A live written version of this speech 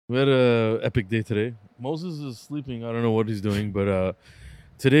We had a epic day today. Moses is sleeping. I don't know what he's doing, but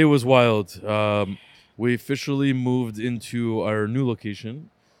today was wild. We officially moved into our new location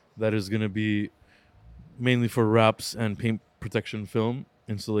that is going to be mainly for wraps and paint protection film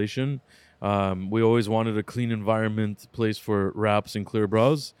installation. We always wanted a clean environment place for wraps and clear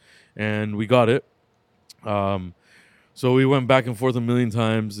bras, and we got it. So we went back and forth a million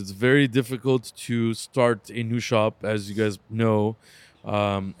times. It's very difficult to start a new shop, as you guys know,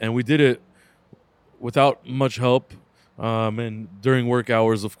 and we did it without much help, and during work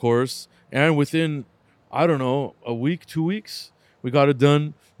hours, of course. And within, I don't know, a week, 2 weeks, we got it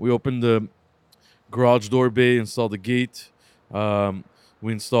done. We opened the garage door bay, installed the gate.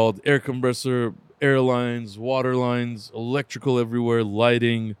 We installed air compressor, air lines, water lines, electrical everywhere,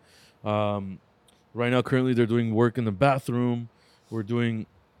 lighting. Right now, currently, they're doing work in the bathroom. We're doing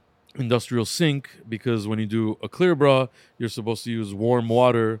industrial sink because when you do a clear bra, you're supposed to use warm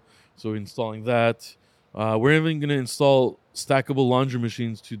water. So we're installing that. We're even going to install stackable laundry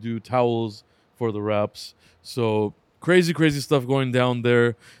machines to do towels for the wraps. So crazy, crazy stuff going down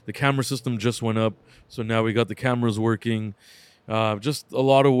there. The camera system just went up. So now we got the cameras working. Just a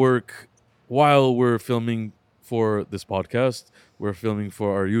lot of work while we're filming for this podcast. We're filming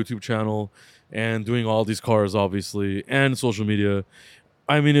for our YouTube channel and doing all these cars, obviously, and social media.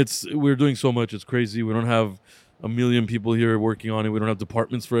 I mean, we're doing so much. It's crazy. We don't have a million people here working on it. We don't have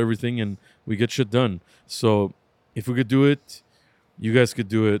departments for everything, and we get shit done. So if we could do it, you guys could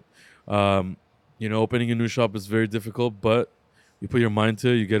do it. Opening a new shop is very difficult, but you put your mind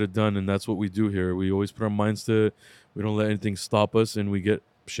to it, you get it done, and that's what we do here. We always put our minds to it. We don't let anything stop us, and we get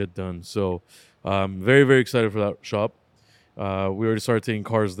shit done. So very, very excited for that shop. We already started taking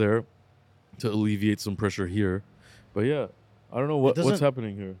cars there to alleviate some pressure here. But yeah, I don't know what's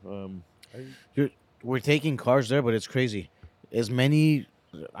happening here. We're taking cars there, but it's crazy. It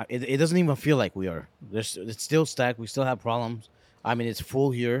doesn't even feel like we are. It's still stacked. We still have problems. I mean, it's full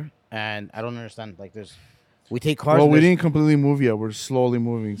here, and I don't understand. We take cars. Well, we didn't completely move yet. We're slowly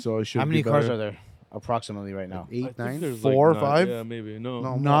moving, so it should. How many be cars better. are there approximately right now? 8, 9, There's 4, 9, 5. Yeah, maybe. No,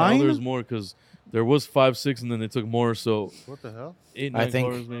 9. Now there's more because there was 5, 6, and then they took more. So What the hell? 8, I 9 think-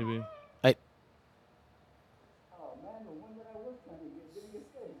 cars maybe.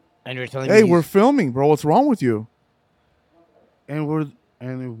 And you're telling Hey, me we're filming, bro. What's wrong with you? And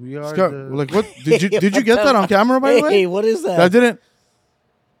we are Scott, the, like, what did you get that on camera, by the way? Hey, what is that? That didn't.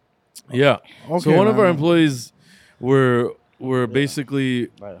 Yeah. Okay, So one of our man. employees, we're basically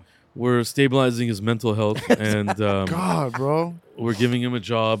Right. we're stabilizing his mental health, and God, bro. we're giving him a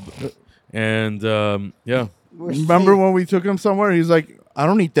job, and yeah. Remember when we took him somewhere? He's like, I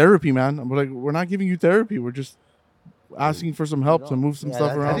don't need therapy, man. We're like, we're not giving you therapy. We're just asking for some help to move some Yeah, stuff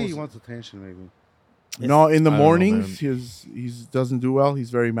that- I around. think he wants attention, maybe. No, in the I don't know, mornings, he doesn't do well. He's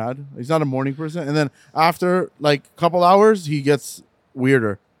very mad. He's not a morning person. And then after like a couple hours, he gets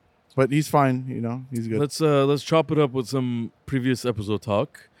weirder. But he's fine, he's good. Let's chop it up with some previous episode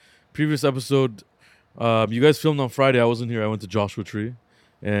talk. Previous episode, you guys filmed on Friday. I wasn't here. I went to Joshua Tree,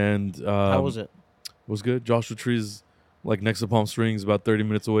 and How was it? It was good. Joshua Tree's like next to Palm Springs, about 30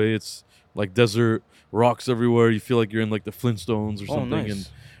 minutes away. It's like desert, rocks everywhere. You feel like you're in like the Flintstones or Oh, something. nice.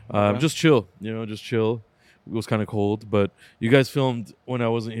 And Okay. just chill, just chill. It was kind of cold, but you guys filmed when I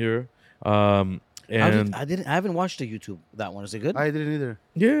wasn't here. And I haven't watched the YouTube. That one is it good? I didn't either.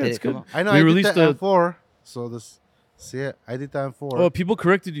 yeah, Did it's it come good. out? I know We I released did that a- M4, so this. See it? I did that M4. Oh, people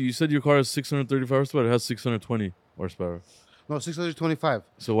corrected you. You said your car has 635 horsepower. It has 620 horsepower. No, 625.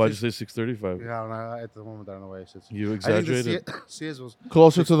 So why'd you say 635? Yeah, I don't know, at the moment I don't know why I said. You I think the exaggerated. CS was.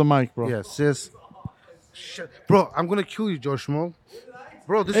 Closer to the mic, bro. Yeah, CS. Shit. Bro, I'm gonna kill you, Josh Mo.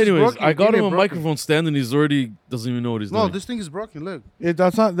 Bro, this is Anyways, broken. I You got gave me him a broken. microphone stand, and he's already doesn't even know what he's No, doing. this thing is broken. Look.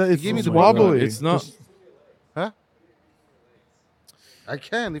 That's not. It's gave me the wobbly. God, it's not. Just- Huh? I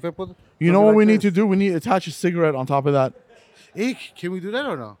can if I put. you know what we need to do? We need to attach a cigarette on top of that. Hey, can we do that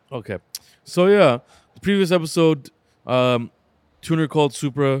or no? Okay. So yeah, the previous episode, tuner called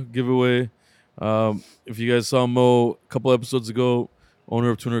Supra giveaway. If you guys saw Mo a couple episodes ago, owner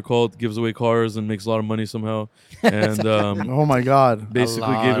of Tuner Called gives away cars and makes a lot of money somehow, and Oh my God. basically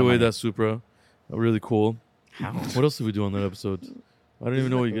lot gave of away money. that Supra. Really cool. What else did we do on that episode? I don't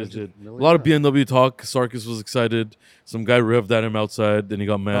even know what you guys did. A lot of BMW talk. Sarkis was excited. Some guy revved at him outside, then he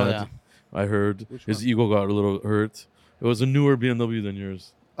got mad. yeah. I heard Which his one? ego got a little hurt. It was a newer BMW than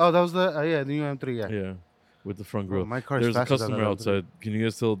yours. Oh, that was the new M3. Yeah. Yeah, with the front grill. my car is There's a faster than customer that M3. outside. Can you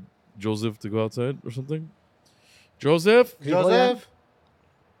guys tell Joseph to go outside or something? Joseph? Joseph.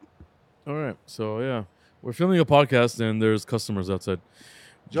 All right. So, yeah. We're filming a podcast and there's customers outside.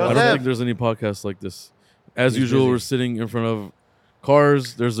 I don't Joseph. think there's any podcasts like this. As He's usual, busy. we're sitting in front of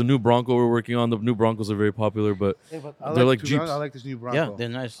cars. There's a new Bronco we're working on. The new Broncos are very popular, but they're like to be honest, Jeeps. I like this new Bronco. Yeah, they're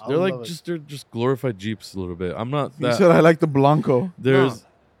nice. I they're love like it. they're just glorified Jeeps a little bit. I'm not You that. said I like the Blanco. There's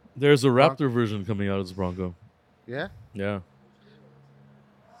a Raptor version coming out of this Bronco. Yeah. Yeah.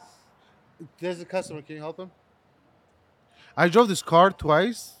 There's a customer. Can you help him? I drove this car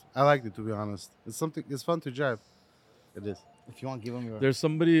twice. I liked it, to be honest. It's something. It's fun to drive. It is. If you want, give them your. There's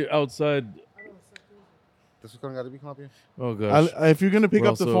somebody outside. This is going to be come up here. Oh gosh. If you're gonna pick We're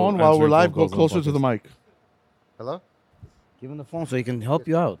up the also phone while we're answering live, phone go calls on closer to the mic. Hello. Give him the phone so he can help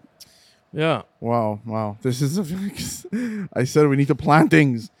you out. Yeah. Wow. This is. I said we need to plan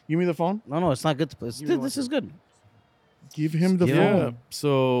things. Give me the phone. No, it's not good. This is good. Give him the Yeah. Yeah. phone.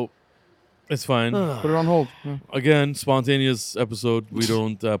 So it's fine. Put it on hold. Yeah. Again, spontaneous episode. We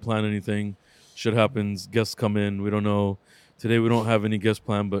don't plan anything. Shit happens. Guests come in. We don't know. Today we don't have any guest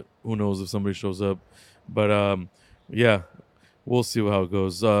plan, but who knows if somebody shows up. But yeah, we'll see how it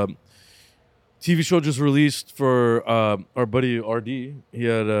goes. TV show just released for our buddy RD. He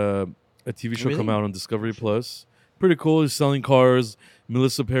had a TV show come Really? out on Discovery Plus. Pretty cool. He's selling cars.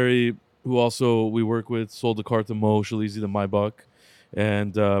 Melissa Perry, who also we work with, sold the car to Mo Shalizi, the Maybach.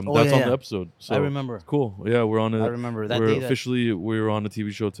 And that's on yeah. the episode. So I remember. Cool. Yeah, we're on it. I remember that we're day. officially we were on a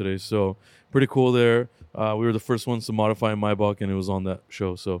TV show today, so pretty cool there. We were the first ones to modify Maybach, and it was on that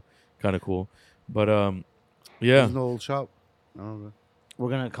show, so kind of cool. But yeah, There's no old shop. I don't know. We're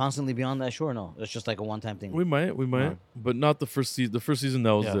gonna constantly be on that show or no? It's just like a one-time thing. we might, Yeah. but not the first season. The first season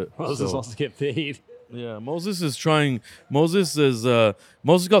that was Yeah. it. Moses So, wants to get paid. yeah, Moses is trying. Moses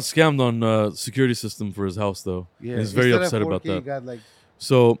got scammed on security system for his house though. Yeah. He's very Instead of upset about 4K, you that. got like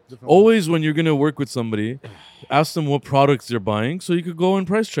So different always when you're gonna work with somebody, ask them what products they're buying, so you could go and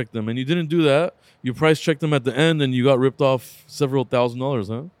price check them. And you didn't do that. You price checked them at the end, and you got ripped off several $1,000s,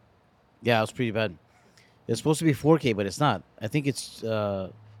 huh? Yeah, it was pretty bad. It's supposed to be 4K, but it's not. I think it's.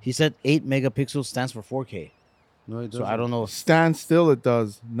 He said 8 megapixels stands for 4K. No, it So doesn't. I don't know. Stand still. It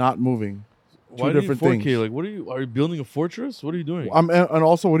does not moving. Why Two do you different 4K? things. Like, what are you building a fortress? What are you doing? And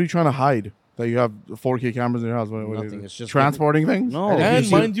also, what are you trying to hide? That you have 4K cameras in your house? What is Nothing, it? it's just transporting things. No, and you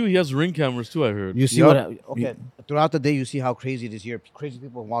see- mind you, he has Ring cameras too. I heard. You see Yup. what? Okay, throughout the day, you see how crazy it is here. Crazy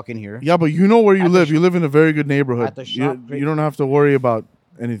people walk in here. Yeah, but you know where you At the live. You live in a very good neighborhood. At the shop, you don't have to worry about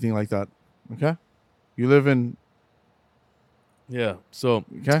anything like that. Okay? You live in. Yeah. So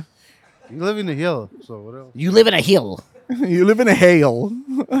Okay? You live in the hill, so what else? You live in a hill. You live in a hail.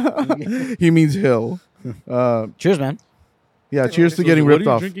 He means hill. Cheers, man. Yeah, cheers to so getting what ripped are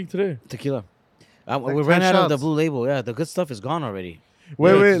you off. drinking today? Tequila. Like we 10 ran out of the shots. blue label. Yeah, the good stuff is gone already. Wait,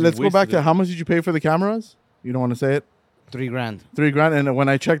 Yeah, 'cause wait. you Let's go back wasted to it. how much did you pay for the cameras? You don't want to say it? $3,000. $3,000. And when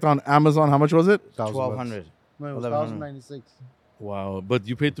I checked on Amazon, how much was it? 1,200. No, it was 1100. 1,096. Wow. But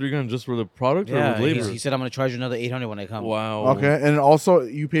you paid $3,000 just for the product or Yeah, with labor? he said I'm gonna charge you another 800 when I come. Wow. Okay. And also,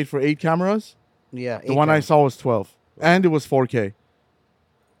 you paid for 8 cameras? Yeah. The one I saw was 12. And it was 4K.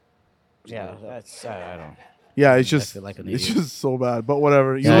 Yeah, that's I don't. Yeah, it's I just feel like an it's idiot. just so bad. But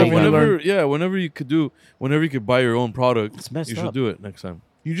whatever. You Yeah, live you and you learn. whenever you could buy your own product, It's messed you should up. do it next time.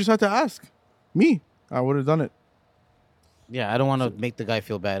 You just had to ask me. I would have done it. Yeah, I don't want to make the guy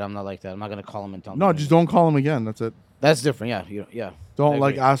feel bad. I'm not like that. I'm not gonna call him and tell him. No, just don't call him again. That's it. That's different. Yeah, yeah. Don't I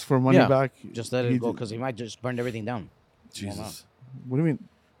like agree. ask for money Yeah. back. Just let He it go did- because he might just burn everything down. Jesus. What do you mean?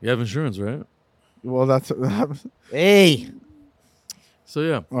 You have insurance, right? Well, that's Hey. So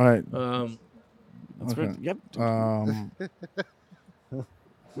yeah. all right. That's Okay. great. Yep.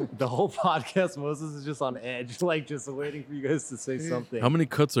 The whole podcast, Moses is just on edge, like just waiting for you guys to say something. How many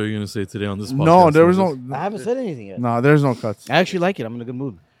cuts are you gonna say today on this podcast? No, there was Moses? no. I haven't said anything yet. No, there's no cuts. I actually like it. I'm in a good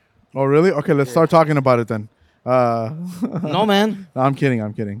mood. Oh, really? Okay, let's start talking about it then. No, man. No, I'm kidding.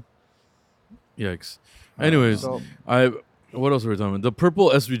 I'm kidding. Yikes. Anyways, So- what else were we talking about? The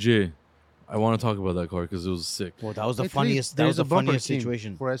purple SVJ. I want to talk about that car because it was sick. Well, that was the Hey, funniest. please, That was there's the a bumper funniest team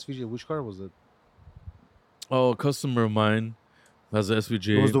situation. for SVJ. Which car was it? Oh, a customer of mine has an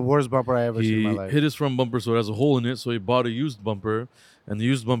SVJ. It was the worst bumper I ever seen He in my life. hit his front bumper, so it has a hole in it. So he bought a used bumper, and the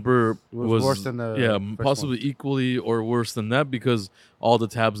used bumper was worse than the first possibly equally or worse than that because all the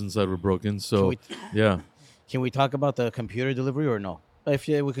tabs inside were broken. So yeah, Can we talk about the computer delivery or no? If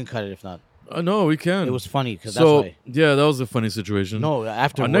yeah, we can cut it. If not, no, we can. it was funny because so that's why. yeah, that was a funny situation. No,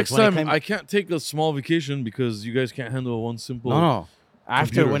 after next time I can't take a small vacation because you guys can't handle one simple. no. After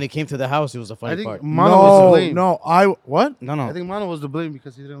computer. when it came to the house, it was the funny I think part. Mono was to No, blame. no. What? No, no. I think Mono was to blame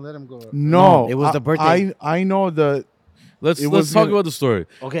because he didn't let him go. No, it was the birthday. I know the. Let's It let's was talk gonna- about the story.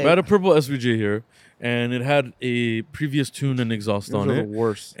 Okay. We had a purple SVJ here, and it had a previous tune and exhaust Those on are the it.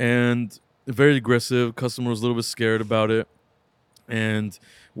 worst. And very aggressive. Customer was a little bit scared about it, and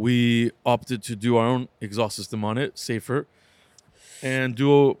we opted to do our own exhaust system on it, safer. and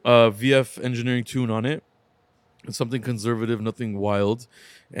do a VF engineering tune on it. It's something conservative, nothing wild.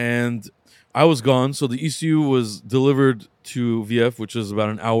 And I was gone, so the ECU was delivered to VF, which is about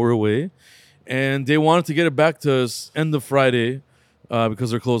an hour away. And they wanted to get it back to us end of Friday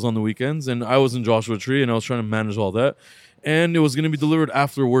because they're closed on the weekends. And I was in Joshua Tree, and I was trying to manage all that. And it was going to be delivered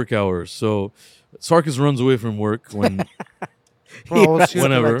after work hours. So Sarkis runs away from work when Bro, I was here till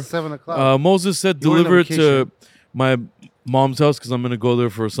Whenever. like 7 o'clock. Moses said You were on deliver it to vacation. my mom's house because I'm going to go there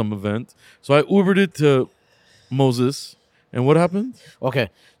for some event. So I Ubered it to Moses. And what happened? Okay,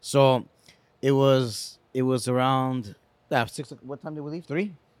 so it was around 6. What time did we leave?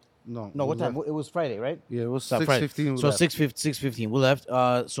 3? No, No, we what time? left. It was Friday, right? Yeah, it was So Friday. 6:15. So 6:15 we left.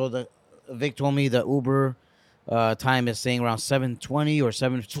 So the Vic told me the Uber time is saying around 7:20 or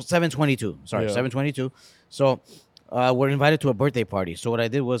 7:22. Sorry, Yeah. 7:22. So we're invited to a birthday party. So what I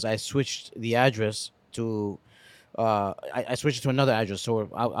did was I switched the address to I switched it to another address. So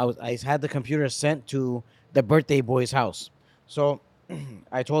I had the computer sent to the birthday boy's house. So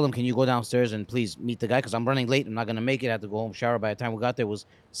I told him, can you go downstairs and please meet the guy? Because I'm running late. I'm not going to make it. I had to go home, shower. By the time we got there, it was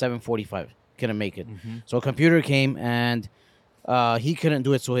 7:45. Couldn't make it. So a computer came, and he couldn't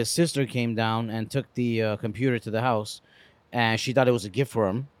do it. So his sister came down and took the computer to the house. And she thought it was a gift for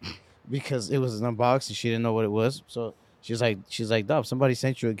him because it was an unboxing. She didn't know what it was. So she's like, Dub, somebody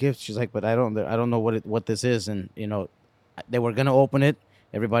sent you a gift. She's like, but I don't know what this is. And, they were going to open it.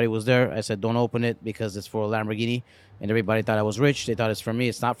 Everybody was there. I said, don't open it because it's for a Lamborghini. And everybody thought I was rich. They thought it's for me.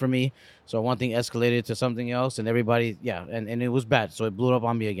 It's not for me. So one thing escalated to something else. And everybody, and it was bad. So it blew up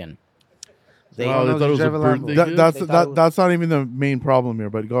on me again. They, Wow, they no, thought it was a drive a Lambo. birthday That, gift? that's They thought it was- that's not even the main problem here.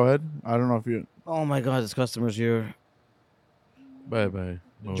 But go ahead. I don't know if you, oh, my God, this customer's here. Bye-bye.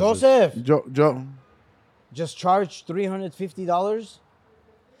 Moses. Joseph, Joe. just charge $350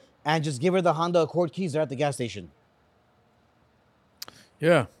 and just give her the Honda Accord keys. They're at the gas station.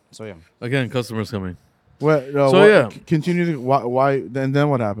 Yeah. So, yeah. Again, customers coming. Continue to why then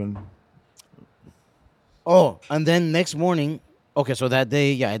what happened? Oh, and then next morning, okay, so that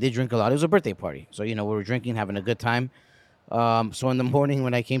day, I did drink a lot. It was a birthday party. So, we were drinking, having a good time. So in the morning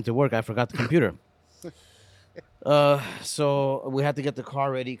when I came to work, I forgot the computer. So we had to get the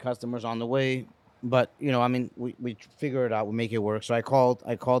car ready, customers on the way. But, we figure it out, we make it work. So I called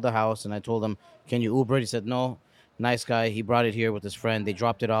the house and I told him, can you Uber it? He said, no. Nice guy. He brought it here with his friend. They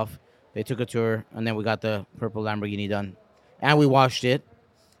dropped it off. They took a tour, and then we got the purple Lamborghini done. And we washed it.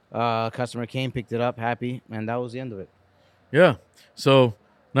 Customer came, picked it up, happy, and that was the end of it. Yeah. So,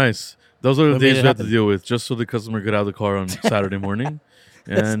 nice. Those are the We made days it we had to happen. deal with just so the customer could out of the car on Saturday morning.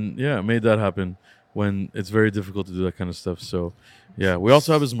 And, made that happen when it's very difficult to do that kind of stuff. So, yeah. We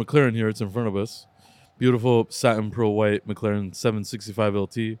also have his McLaren here. It's in front of us. Beautiful satin pearl white McLaren 765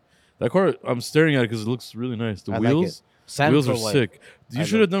 LT. That car, I'm staring at it because it looks really nice. The I like wheels, it. Satin wheels are pearl white. sick. You I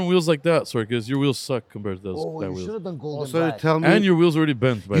should have done wheels like that, sorry, because your wheels suck compared to those Oh, that you wheels. should have done golden Also, black. tell me. And your wheels already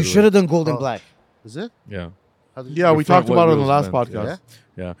bent. By You the way. should have done golden Oh. black. Is it? Yeah, How did Yeah, Your we front talked about it on the wheels last bent, podcast.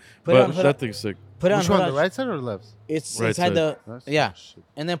 yeah. Put it on But hood that up. thing's sick. Put it Which on one, Hood the Arch. right side or the left? It's Right inside side. the That's yeah, shit.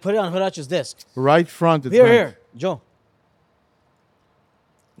 and then put it on Hood Arch's disc. Right front. It's Here, bent. here, Joe.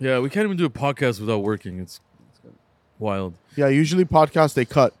 Yeah, we can't even do a podcast without working. It's wild. Yeah, usually podcasts they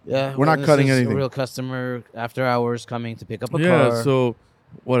cut. Yeah, We're not this cutting is anything. A real customer after hours coming to pick up a Yeah, car. so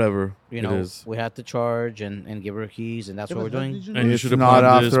whatever you it know, is. we had to charge and give her keys, and that's Yeah, what we're but how doing. did you And know? you It's should have not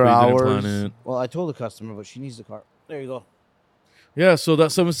planned this, after but you didn't hours. plan it. Well, I told the customer, but she needs the car. There you go. Yeah, so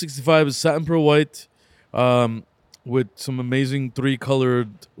that 765 is satin pearl white with some amazing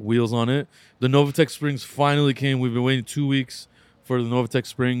 3-colored wheels on it. The Novatec springs finally came. We've been waiting 2 weeks for the Novatec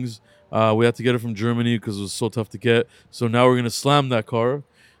springs. We had to get it from Germany because it was so tough to get. So now we're going to slam that car.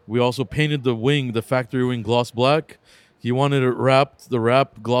 We also painted the wing, the factory wing, gloss black. He wanted it wrapped. The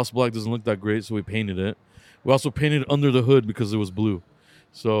wrap, gloss black, doesn't look that great, so we painted it. We also painted under the hood because it was blue.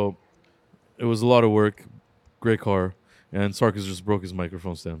 So it was a lot of work. Great car. And Sarkis just broke his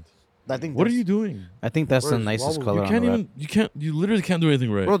microphone stand. I think. What are that's- you doing? I think that's the Where's nicest Wobble? color You can't on the even. You can't. You literally can't do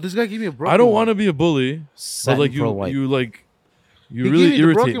anything right. Bro, this guy gave me a broken I don't one. want to be a bully, Satin but like pearl white. you He really gave me the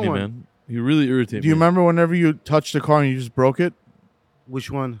irritate broken me, one. man. You really irritate Do you me. remember whenever you touched the car and you just broke it,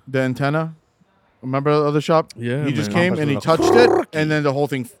 Which one? the antenna? Remember the other shop? Yeah, He just man. came and he touched it, and then the whole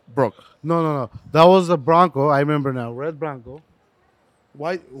thing broke. No. That was a Bronco. I remember now. Red Bronco.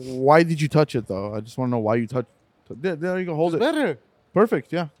 Why did you touch it though? I just want to know why you touched. There you go. Hold It's it. better.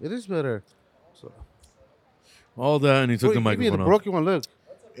 Perfect. Yeah. It is better. All that, and he took Bro, the you gave me the microphone off. broken one. Look.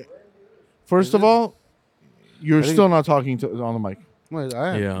 First of all, you're I think- still not talking on the mic. Wait,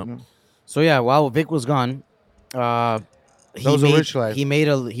 I am. Yeah. So yeah, while Vic was gone, That was a rich life. He made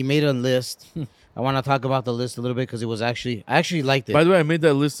a list I want to talk about the list a little bit because I actually liked it. By the way, I made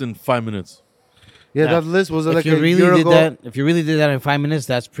that list in 5 minutes. Yeah, Yeah. that list was if like you a really year did ago. that, if you really did that in 5 minutes,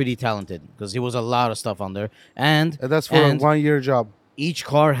 that's pretty talented because there was a lot of stuff on there, and And that's for a and 1 year job. each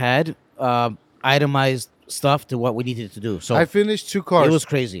car had itemized stuff to what we needed to do. So I finished 2 cars. it was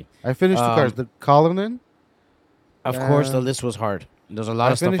crazy. I finished 2 cars. The Cullinan. Of course, the Uh, list was hard. There's a lot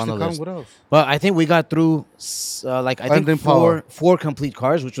I of stuff finished on the Cullinan. list. What else? But I think we got through like I think London Power. four complete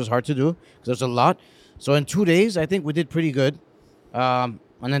cars, which was hard to do because there's a lot. So in 2 days, I think we did pretty good.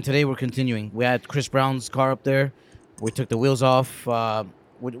 And then today we're continuing. We had Chris Brown's car up there. We took the wheels off.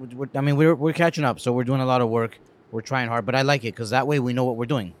 We're catching up, so we're doing a lot of work. We're trying hard, but I like it because that way we know what we're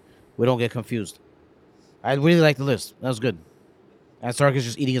doing. We don't get confused. I really like the list. That was good. And Sark is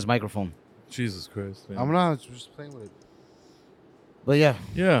just eating his microphone. Jesus Christ, man. I'm not just playing with it. But yeah,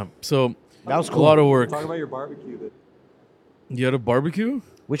 Yeah, so that was a cool. lot of work. Talk about your barbecue. You had a barbecue?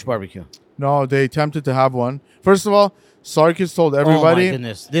 Which barbecue? No, they attempted to have one. First of all, Sarkis told Oh my everybody.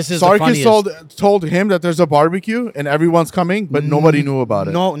 goodness, this is the Sarkis funniest. told him that there's a barbecue and everyone's coming, but nobody knew about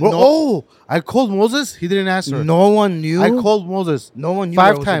it. No, Well, no, oh, I called Moses. He didn't answer. no one knew. I called Moses No one knew where it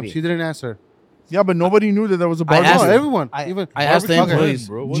 5 was gonna times. be. He didn't answer. Yeah, but nobody knew that there was a I barbecue. asked No, him. everyone. I Even asked the Barbecue employees.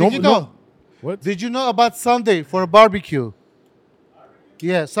 when, bro? No, Did you know? What? Did you know about Sunday for a barbecue?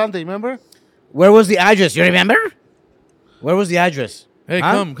 Yeah, Sunday. Remember? Where was the address? You remember? Where was the address? Hey,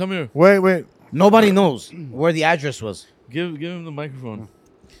 Huh? come here. Wait. Nobody knows where the address was. Give him the microphone.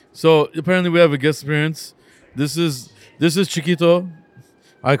 So apparently we have a guest appearance. This is Chiquito.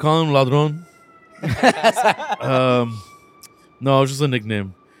 I call him Ladron. No, it's just a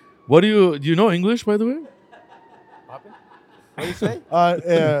nickname. What do you know English, by the way? What do you say?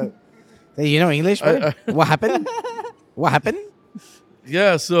 Hey, you know English? I- What happened? What happened?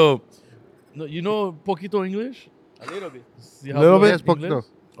 Yeah. So, no, you know poquito English? A little bit. See how Little well bit? Yes, poquito. English?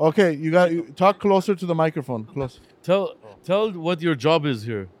 Okay, you talk closer to the microphone. Close. Tell what your job is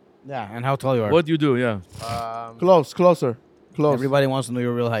here. Yeah, and how tall you are. What you do? Yeah, Closer. Everybody wants to know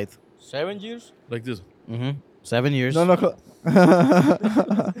your real height. 7 years. like this. Mm-hmm. 7 years. No.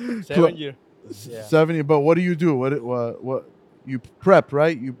 7 years. Yeah. 70. But what do you do? What you prep,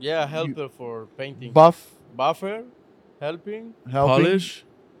 right? You Yeah, helper for painting. buff, Buffer, helping, helping, Polish,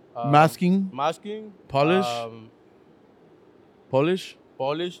 masking. masking, Polish, polish.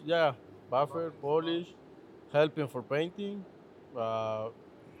 polish. Yeah, buffer, polish, helping for painting.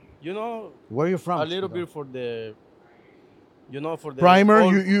 You know, Where are you from? a little bit for the. You know, for the Primer.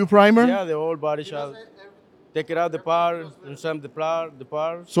 whole- You primer. Yeah, the whole body shall take it out the part, and some the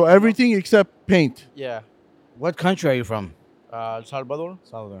part. So everything except paint. Yeah, What country are you from? El Salvador.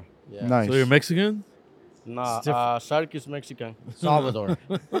 Salvador. Yeah. Nice. So you're Mexican? Nah, It's Sark is Mexican. Salvador.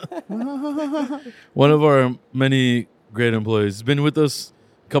 One of our many great employees. He's been with us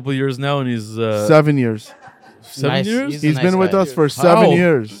a couple years now, and he's 7 years. 7 Nice. years. He's a He's nice been with guy. us for How? 7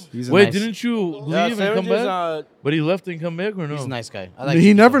 years. He's a Wait, nice, didn't you leave Yeah, and 7 come years, back? But he left and come back, or no? He's a nice guy. I like He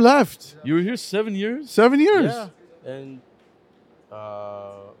Chiquito. never left. You were here 7 years. 7 years. Yeah, and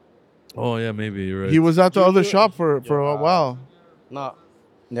Oh yeah, maybe you're right. He was at the other Junior- shop for a Yeah. while. no,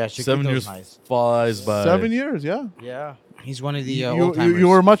 Yeah, 7 Chiquito's years nice. flies by. 7 years, yeah. yeah. He's one of the You, old timers. you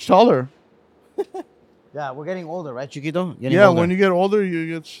were much taller. Yeah, we're getting older, right, Chiquito? Getting Yeah, older. when you get older, you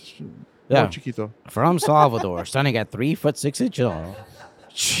get Yeah. more chiquito. From Salvador, standing at 3'6" tall.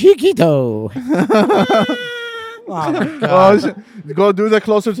 Chiquito. Oh my Oh, God. go do that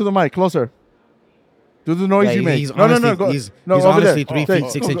closer to the mic. Closer. Do the noise Yeah, you make. he's No. honestly- Go. he's- no, he's over honestly there. 3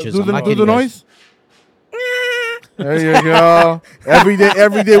 feet, 6 Go, inches. Do I'm the, not do the kidding, guys. noise. There you go.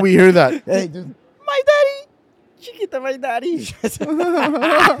 Every day we hear that. Hey, dude. My daddy. Chiquita, my daddy. He's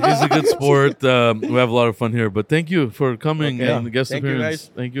a good sport. We have a lot of fun here. But thank you for coming Okay. and the guest Thank you, appearance.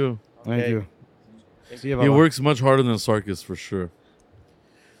 guys. Thank you. Thank you. See you, He Baba. works much harder than Sarkis for sure.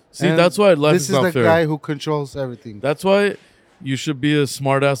 See, And that's why life This is is not the fair. guy who controls everything. That's why you should be a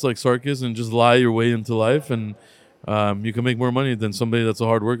smartass like Sarkis and just lie your way into life, and you can make more money than somebody that's a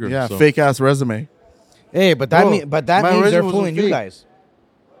hard worker. Yeah, so. fake ass resume. Hey, but that, Bro, means my they're resume wasn't fooling you fake. guys.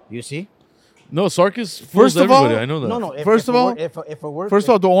 You see? No, Sarkis fools First of all- everybody. I know that. No. First of all- if it worked, First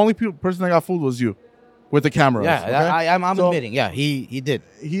of all, the only person that got fooled was you, with the cameras. yeah, okay? I'm So, admitting. Yeah, he did.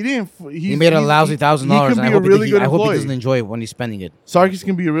 He didn't. He made a lousy $1,000, He and can I be hope, a really good I hope he employee. doesn't enjoy it when he's spending it. Sarkis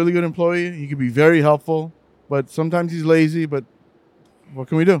can be a really good employee. He can be very helpful, but sometimes he's lazy. But what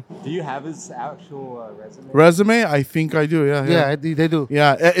can we do? Do you have his actual resume? Resume? I think I do. Yeah. Yeah, they do.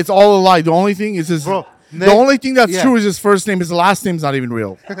 Yeah, it's all a lie. The only thing is his. Bro, the only thing that's yeah. true is his first name. His last name's not even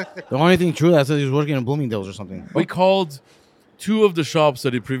real. The only thing true, I said he was working in Bloomingdale's or something. We called two of the shops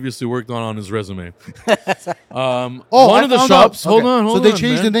that he previously worked on his resume. Oh, one I of the found shops. out. Hold Okay. on, hold So on. they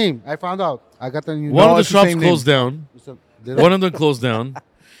changed man. the name. I found out. I got the new. One No, of the it's the shops same closed down. Did One of them closed down.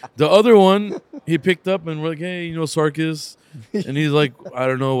 The other one he picked up and we're like, hey, you know Sarkis, and he's like, I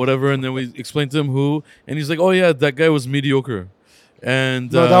don't know, whatever. And then we explained to him who, and he's like, oh yeah, that guy was mediocre.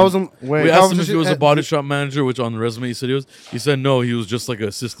 And No, that wasn't. Wait, we that asked was him if just- he was a body shop manager, which on the resume he said he was. He said no, he was just like an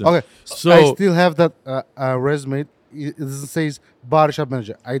assistant. Okay, So I still have that resume. It says body shop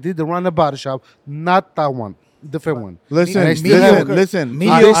manager. I did run a body shop, not that one, different one. Listen, And I still have- listen.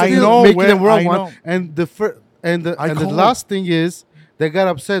 Mediocre. I Still know making where the wrong I one. know. And the I called. last thing is they got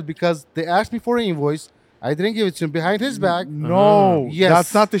upset because they asked me for an invoice. I didn't give it to him behind his back. No, Yes.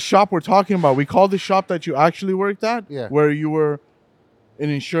 that's not the shop we're talking about. We called the shop that you actually worked at, Yeah. where you were an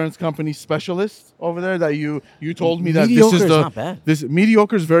insurance company specialist over there. That you told me that Mediocre this is is the not bad. this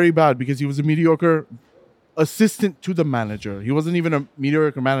mediocre is very bad because he was a mediocre assistant to the manager. He wasn't even a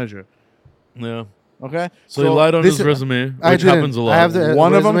mediocre manager. yeah. Okay, So he lied on his this- resume, I which didn't. happens a lot. I have the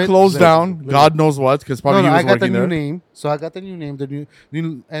one of them resume- closed the- down. the- God knows what, because probably No, he I was got the working new there. name. So I got the new name, the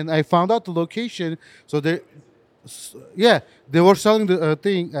new, and I found out the location. So they were selling the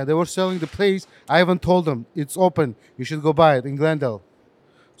thing. They were selling the place. I haven't told them it's open. You should go buy it in Glendale.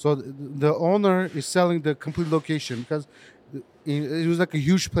 So the owner is selling the complete location because it was like a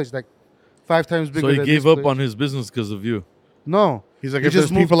huge place, like 5 times bigger. So he than gave this up place. on his business because of you. No, He's like, He if just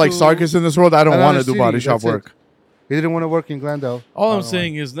there's people moved like to Sarkis in this world, I don't another want to do city, body shop that's it. work. he didn't want to work in Glendale. All I I'm don't know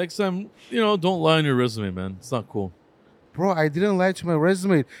saying is next time, don't lie on your resume, man. It's not cool. bro, I didn't lie to my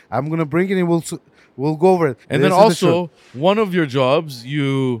resume. I'm gonna bring it and we'll go over it. And This then is the truth. also, one of your jobs,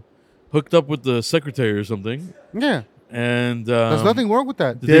 you hooked up with the secretary or something. yeah, And there's nothing wrong with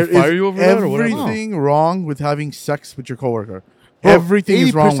that. Did they fire you over that or whatever? everything wrong with having sex with your coworker. Bro, Everything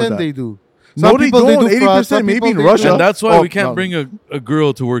is wrong with 80% that. they do. No, Some they people don't. do fraud, 80% some maybe people in they Russia. don't. And that's why Oh, we can't no. bring a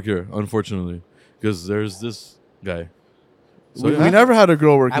girl to work here, unfortunately, because there's this guy. So we, yeah. we never had a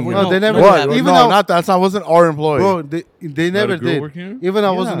girl working I would here. No, they never. no, What? Even no, though, not that wasn't our employee. bro, they never a girl did. working here? Even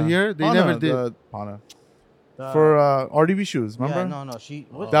I wasn't here. They never did. Pana. For RDB shoes, remember? Yeah, no, she.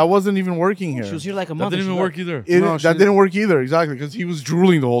 What? That wasn't even working here. She was here like a That month. didn't and even she work left. either. No, That didn't work either, exactly, because he was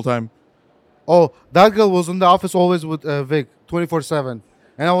drooling the whole time. Oh, that girl was in the office always with Vic, 24/7,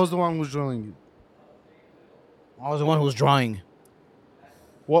 and I was the one who was drilling you. I was the one who was drawing.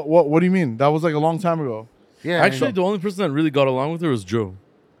 What do you mean? That was like a long time ago. Yeah, Actually, the only person that really got along with her was Joe.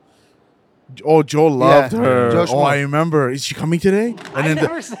 Oh, Joe loved Yeah. her. Joe Oh, Schmo. I remember. Is she coming today? And then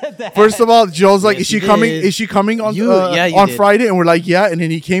never said that. first of all, Joe's like, Yes, "Is she you coming? did. Is she coming on Yeah, you on did. Friday?" And we're like, "Yeah." And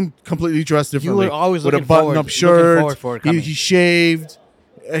then he came completely dressed You differently. were always with a looking forward- button-up looking shirt. forward for it coming. He shaved.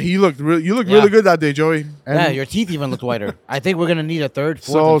 You looked Yeah. really good that day, Joey. Yeah, your teeth even looked whiter. I think we're gonna need a third,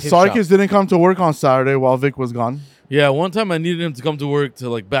 fourth, So and fifth shot. Sarkis didn't come to work on Saturday while Vic was gone. Yeah, one time I needed him to come to work to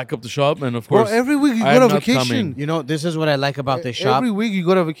like back up the shop, and of bro, course, every week you I go am to not vacation. coming. You know, this is what I like about this shop. Every week you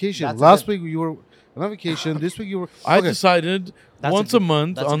go to vacation. That's Last good. week you were on vacation. This week you were. I Okay. decided That's a once good- a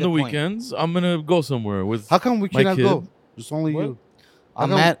month that's a on the good point. weekends I'm gonna go somewhere with. How come we my cannot kid. go? Just only What? you. I'm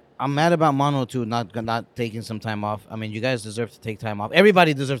How come- mad. I'm mad about Mono too, not taking some time off. I mean, you guys deserve to take time off.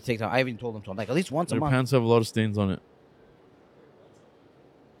 Everybody deserves to take time. I even told them to. I'm like, at least once a Their month. pants have a lot of stains on it.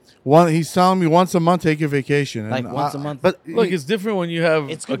 He's telling me once a month take a vacation. Like and once I- a month. But Look, it's different when you have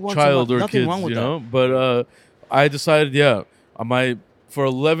It's a good once a child month. or Nothing kids, wrong with you know. But I decided, yeah, for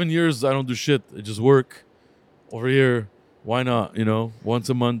 11 years I don't do shit. I just work over here. Why not? Once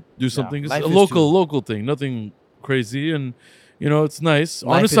a month do something. It's life a is local thing, nothing crazy, and it's nice.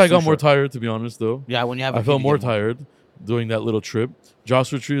 Life Honestly, is I got too more short. tired, to be honest, though. Yeah, when you have, a I kid, felt you more get tired doing that little trip.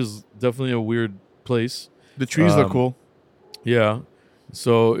 Joshua Tree is definitely a weird place. the trees look Um, cool. Yeah.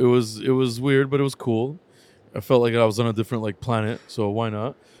 So it was weird, but it was cool. I felt like I was on a different planet, so why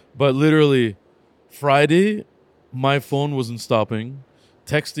not? But literally Friday, my phone wasn't stopping,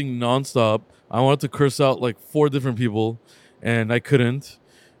 texting nonstop. I wanted to curse out 4 different people, and I couldn't.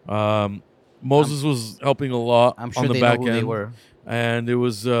 Moses was helping a lot I'm sure on the they back know who end, they were. and it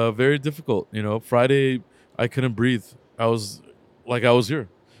was very difficult. Friday, I couldn't breathe. I was here.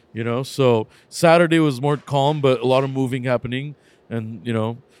 So Saturday was more calm, but a lot of moving happening, and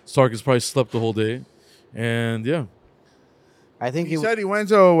Sarkis probably slept the whole day, and yeah. I think He said he went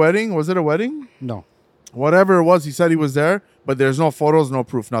to a wedding. Was it a wedding? no. Whatever it was, he said he was there, but there's no photos, no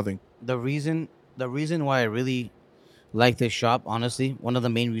proof, nothing. the reason why I really like this shop, honestly, one of the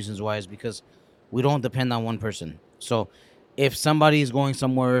main reasons why is because we don't depend on one person. So if somebody is going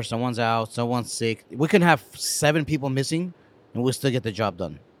somewhere, someone's out, someone's sick, we can have 7 people missing and we'll still get the job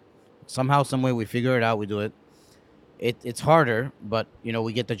done. Somehow, some way we figure it out, we do it. It's harder, but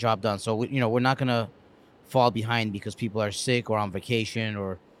we get the job done. So we're not gonna fall behind because people are sick or on vacation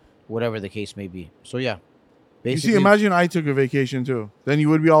or whatever the case may be. So yeah, You basically, see, imagine I took a vacation too. Then you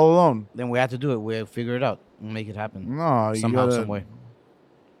would be all alone. then we have to do it. We'll figure it out. We'll make it happen No, you somehow, gotta, some way.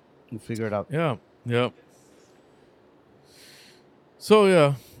 We'll figure it out. Yeah. Yeah. So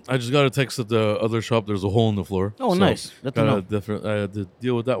yeah, I just got a text at the other shop. There's a hole in the floor. Oh, So nice. Let them know. I had to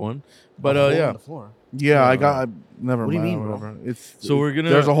deal with that one. But A hole in yeah. the floor. Yeah, I got. Never What do you mind. mean, bro? Whatever. It's So we're gonna.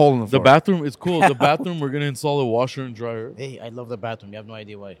 There's a hole in the The floor. bathroom. It's cool. The bathroom. We're gonna install a washer and dryer. Hey, I love the bathroom. You have no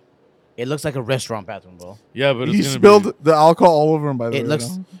idea why. It looks like a restaurant bathroom, bro. Yeah, but it's He gonna spilled Be, the alcohol all over him. By the It way, looks.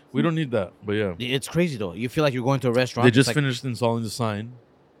 now. we don't need that. But yeah, It's crazy though. You feel like you're going to a restaurant. they It's just like- finished installing the sign.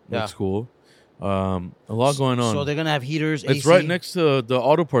 That's Yeah. cool. A lot going on. So they're gonna have heaters. It's AC. right next to the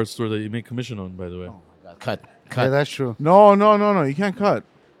auto parts store that you make commission on. By the way. Oh my god! Cut. Yeah, that's true. No. You can't cut.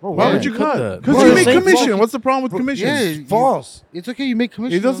 Bro, Why Yeah. would you Cut cut? that. Because Bro, you it's make like commission. fucking- What's the problem with commission? Yeah, It's false. It's okay. You make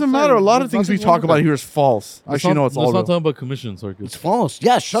commission. It doesn't on the matter. side. A lot of There's things we nothing talk wrong about with here is false. Let's Actually, not- no, it's all Let's not real. talk about commission, Sarkis. It's false.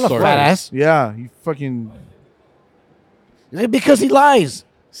 Yeah, shut up, Sorry. fat ass. Yeah, you fucking. Because he lies.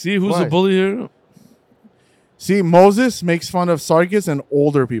 See who's Why? the bully here? See, Moses makes fun of Sarkis and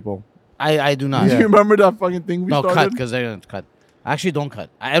older people. I do not. Do you remember that fucking thing we No, cut started? because they're gonna cut. Actually, don't cut.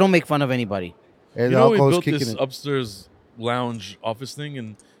 I don't make fun of anybody. And You know, we alcohol's built kicking this in. upstairs lounge office thing,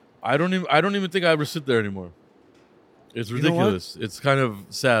 and I don't even think I ever sit there anymore. It's know what? ridiculous. It's kind of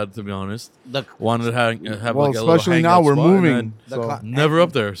sad, to be honest. The Wanted to have Well, like a little especially now hangout we're spot, and moving. The So. cl- never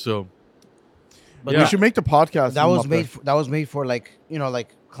up there. So but Yeah. We should make the podcast. that from was up there. made. That was made for like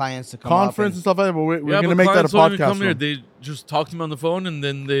like clients to come Conference and up stuff like that. But we're yeah, gonna but make that a clients don't even podcast. come here. room. They just talk to me on the phone, and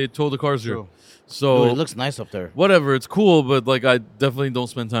then they tow the cars here. True. So Dude, it looks nice up there. whatever, it's cool, but like I definitely don't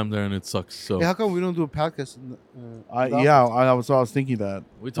spend time there, and it sucks. So Hey, how come we don't do a podcast? I was thinking that.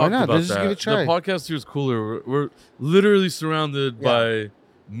 we talked not? about Let's just that. give it a try. The podcast here is cooler. We're literally surrounded Yeah. by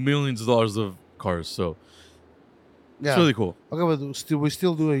millions of dollars of cars, so Yeah. it's really cool. Okay, but we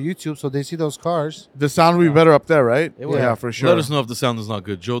still do a YouTube, so they see those cars. The sound would be better up there, right? It would. Yeah, for sure. Let us know if the sound is not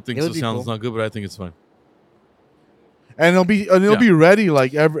good. Joe thinks It would the be sound is cool. not good, but I think it's fine. And it'll Yeah. be ready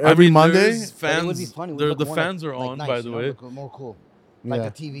like every I mean, Monday. there's But it would be Fans, funny. We the look more fans like- are like on, nice, by the you know, way. look more cool. Like Yeah.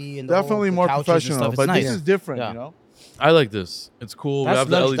 the TV and Definitely the more couches and professional, stuff. It's but nice. this is different, Yeah. you know. I like this. It's cool. we have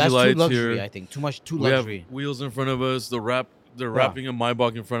the LED that's lights too luxury, here. I think. Too We have luxury. wheels in front of us. They're wrapping a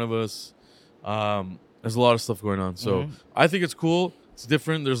Maybach in front of us. There's a lot of stuff going on. So Mhm. I think it's cool. It's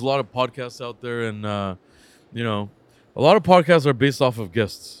different. There's a lot of podcasts out there, and a lot of podcasts are based off of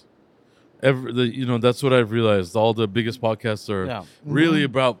guests. That's what I've realized. All the biggest podcasts are Yeah. really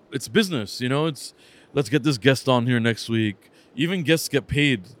about it's business. It's let's get this guest on here next week. Even guests get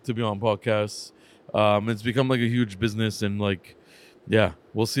paid to be on podcasts. It's become like a huge business, and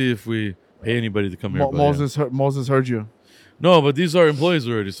we'll see if we pay anybody to come here. but, yeah. Moses heard you. No, but these are employees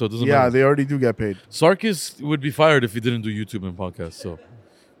already, so it doesn't Yeah, matter. they already do get paid. Sarkis would be fired if he didn't do YouTube and podcasts, so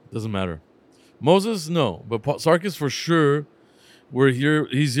it doesn't matter. Moses, no, but Sarkis for sure. We're here.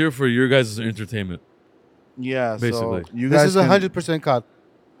 He's here for your guys' entertainment. Yeah, Basically. So you This guys is can- 100% cut.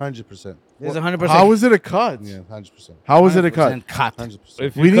 100%. There's 100%. How is it a cut? Yeah, 100%. How is it a cut? 100% cut. 100%.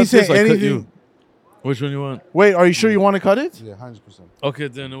 If you We didn't cut say this, I cut anything. you. Which one you want? Wait, are you sure you want to cut it? Yeah, 100%. Okay,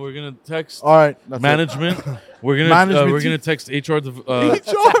 then we're gonna text All right, that's it. management. We're gonna Management text HR HR.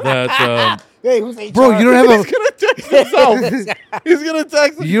 that Hey, who's HR? Bro, you don't have He's gonna text himself. He's gonna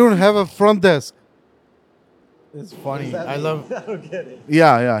text. you don't have a front desk. It's funny. I love.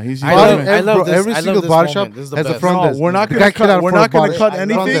 Yeah. He's. I using love- it. I love this- every I love single this bar moment. shop This is the has a best. front No, desk. we're not The gonna guy cut cut. out We're for a not gonna bar- cut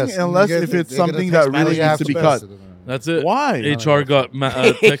front anything desk. unless You if get- it's you get a something that really You have needs to be press cut. it. that's it. Why? HR got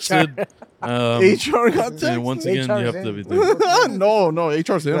texted. HR got text. And once again, HR you have is to in. everything. no,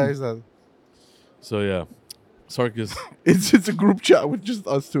 HR's Yeah, him. he's not. So yeah, Sarkis. It's a group chat with just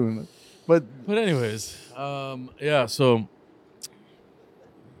us two in it. But But anyways, So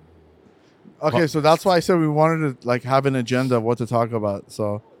okay, so that's why I said we wanted to like have an agenda of what to talk about.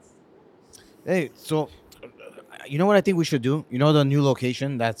 So Hey, so you know what I think we should do? You know the new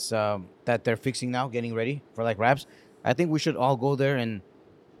location that they're fixing now, getting ready for like wraps. I think we should all go there and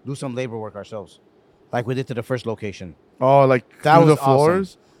do some labor work ourselves, like we did to the first location. like That through was the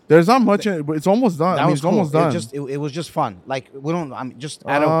floors. There's not much in it, but it's almost done. That I mean, was it's almost cool. done. It was just fun. Like we don't. I'm just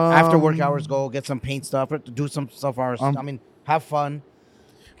after work hours go get some paint stuff or to do some stuff ourselves. I mean, have fun.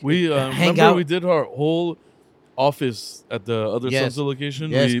 we Hang remember out. we did our whole office at the other Yes. Sunset location.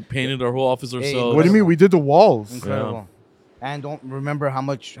 Yes. We painted our whole office ourselves. What do you mean? We did the walls. Incredible. And don't remember how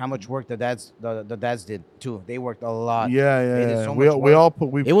much work the dads did too. They worked a lot. They did Yeah. so We much we work. all put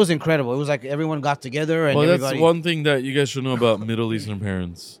we. It was incredible. It was like everyone got together and Well, that's everybody. one thing that you guys should know about Middle Eastern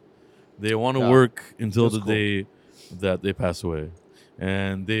parents. They want to Yeah. work until That's the cool. day that they pass away,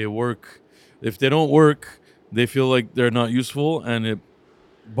 and they work. If they don't work, they feel like they're not useful, and it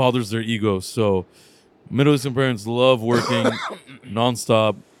bothers their ego. So Middle Eastern parents love working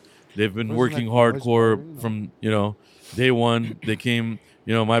nonstop. They've been working hardcore from, day one. They came,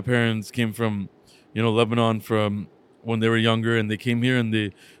 my parents came from, Lebanon from when they were younger, and they came here and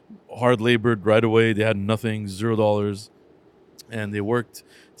they hard labored right away. They had nothing, $0, and they worked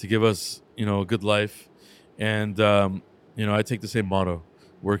to give us, a good life. And, I take the same motto,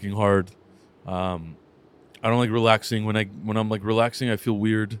 working hard. I don't like relaxing. When I'm like relaxing, I feel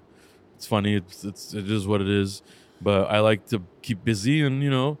weird. It's funny. It is what it is. But I like to keep busy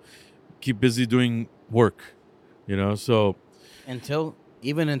and, keep busy doing work, so.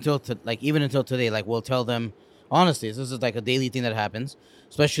 Even until today, like we'll tell them, honestly, this is like a daily thing that happens.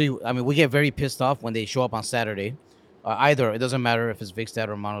 Especially, I mean, we get very pissed off when they show up on Saturday. Either, it doesn't matter if it's Vic's dad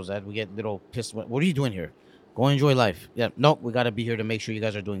or Mano's dad. We get a little pissed. What are you doing here? Go enjoy life. Yeah, nope, we got to be here to make sure you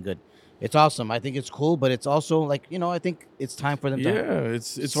guys are doing good. It's awesome. I think it's cool, but it's also like, I think it's time for them to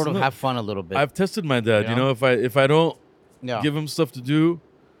it's sort of have fun a little bit. I've tested my dad. You know? If I don't Yeah. give him stuff to do,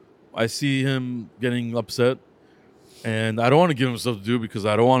 I see him getting upset, and I don't want to give him stuff to do because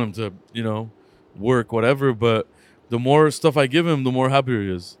I don't want him to, work, whatever. But the more stuff I give him, the more happier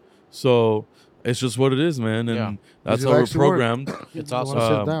he is. So it's just what it is, man. And that's how we're programmed. It's I awesome.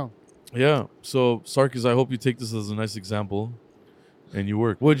 want to sit down. Yeah. So Sarkis, I hope you take this as a nice example, and you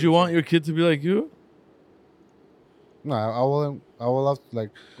work. Would you want your kid to be like you? No, I will have to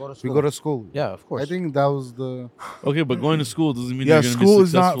we go to school. Yeah, of course. I think that was the. Okay, but going to school doesn't mean Yeah, you're going to be school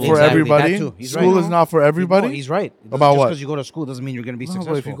is not successful. for Exactly, everybody. that too. He's School right. is not for everybody. No, he's right. About just what? because you go to school doesn't mean you're going to be No,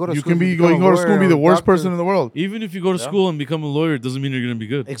 successful. but if you go to You school, can be become you go to school and be the lawyer or worst person doctor. in the world. Even if you go to Yeah. school and become a lawyer, it doesn't mean you're going to be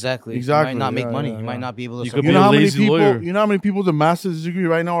good. Exactly. Exactly, You might not make yeah, money. yeah, You might yeah. not be able to. You support- could You be know a how many lazy people? lawyer. You know how many people with a master's degree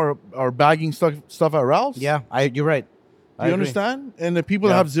right now are bagging stuff at Ralph's? Yeah, you're right. Do you understand? And the people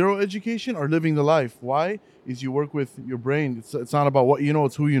that Yeah. have zero education are living the life. Why? Is you work with your brain. It's not about what you know.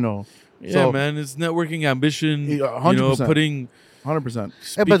 It's who you know. Yeah, So- man, it's networking, ambition. Yeah, 100%. 100%. Putting 100%.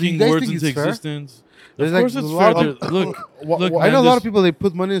 Yeah, but speaking you guys words think into it's fair? existence. There's Of like course, a it's lot fair. of- Look, What- I man, know a lot this- of people. They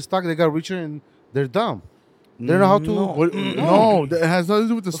put money in stock. They got richer and they're dumb. They don't know how to. No. No, it has nothing to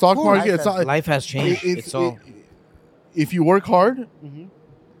do with the stock course. market. It's not. Life has changed. It's all. If you work hard,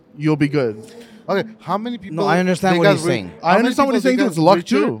 you'll be good. Okay, how many people? No, I understand they what got he's ri- saying. how I many understand what people he's saying they too. got It's luck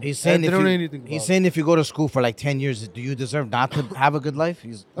richer too. He's saying and they if don't you, know anything. he's about saying if you go to school for like 10 years, do you deserve not to have a good life?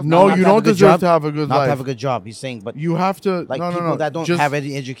 No, not you to have don't a good deserve job, to have a good not life. to have a good job. He's saying, but You have to. like no, people no. that don't Just- have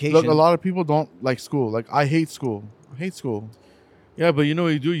any education. Look, a lot of people don't like school. Like I hate school. I hate school. Yeah, but you know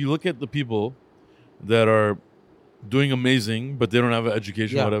what you do? You look at the people that are doing amazing, but they don't have an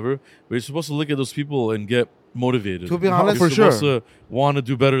education Yeah. or whatever. But you're supposed to look at those people and get motivated. To be honest- you're For supposed sure. to want to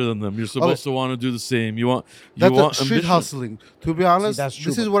do better than them. You're supposed to want to do the same. You want That's want street ambition. hustling. To be honest, that's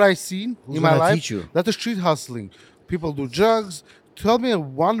true, this is but what I've seen who's in my gonna life. teach you? That's a street hustling. People do drugs. Tell me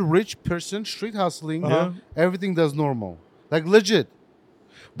one rich person street hustling. Uh-huh. Everything does normal, like legit.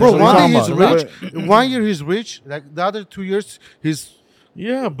 That's Bro, what one I'm day he's talking rich. 1 year he's rich. Like the other 2 years he's.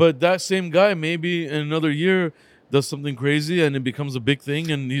 Yeah, but that same guy maybe in another year does something crazy and it becomes a big thing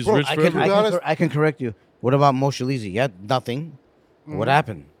and he's Bro, rich I forever. can, I, be can, honest- I can correct you. What about Moshe Leezy? He had nothing. What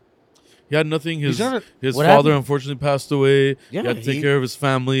happened? He had nothing. His not a- his What father happened? unfortunately passed away. Yeah, he had to take he- care of his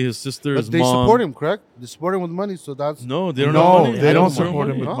family, his sister, his But they mom. support him, correct? They support him with money, so that's. No, they don't No, have money. they don't support support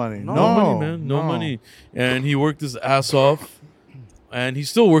him with No? money. No, No, money, man. No money. And he worked his ass off. And he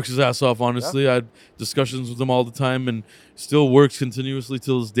still works his ass off, honestly. I had discussions with him all the time and still works continuously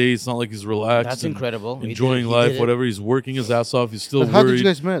till this day. It's not like he's relaxed. That's and incredible. He did- Enjoying he life, did it. whatever. He's working his ass off. He's still But how worried. did you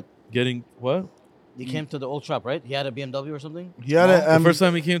guys met? Getting what? He came to the old shop, right? He had a BMW or something? He had The a first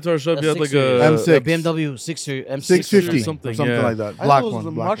time he came to our shop, he had like M6 a M6. A BMW 6 or M6 650 or something, something yeah. like that. I Black thought it was one.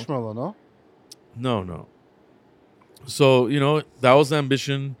 the Black one. marshmallow, no? No. So, that was the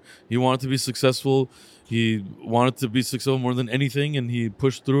ambition. He wanted to be successful. He wanted to be successful more than anything, and he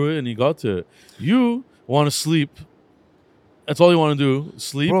pushed through it, and he got to it. You want to sleep. That's all you want to do.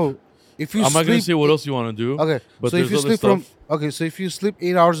 Sleep. Bro, if you I'm not going to sleep- say what else you want to do. Okay, But so if there's you other sleep from stuff. so if you sleep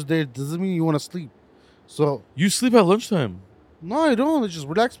 8 hours a day, doesn't mean you want to sleep. So You sleep at lunchtime. no, I don't. I just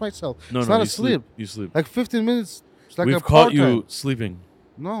relax myself. No, it's no, not you a sleep. You sleep. Like 15 minutes. It's like We've a caught part-time. you sleeping.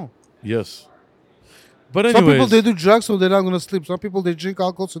 No. Yes. But Some people anyways, they do drugs, so they're not gonna sleep. Some people they drink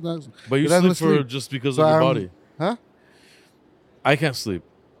alcohol, so they're not. but you they're not sleep gonna for just because So of your I'm- body. Huh? I can't sleep.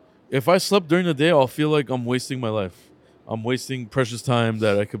 If I slept during the day, I'll feel like I'm wasting my life. I'm wasting precious time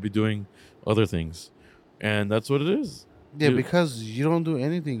that I could be doing other things. And that's what it is. Yeah, Dude, because you don't do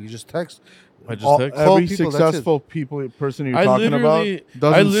anything. You just text. I just all- text. call Every people, that's it. successful person you're talking about I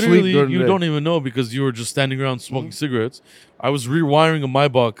doesn't literally, sleep during the you day. don't even know because you were just standing around smoking cigarettes. I was rewiring a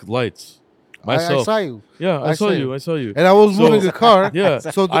Maybach lights. I Myself. saw you. Yeah, I I saw saw you. you. I saw you. And I was So- moving the car. Yeah.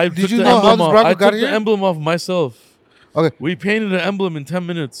 So I did took you the know how emblem this off- Bronco I got took here? the emblem off myself. Okay. We painted an emblem in 10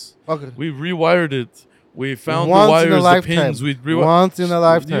 minutes. Okay. We rewired it. We found Once the wires, in a the lifetime. pins. We Once in a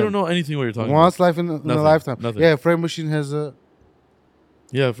lifetime. You don't know anything what you're talking Once about. life in a Nothing. lifetime. Nothing. Yeah, frame machine has a.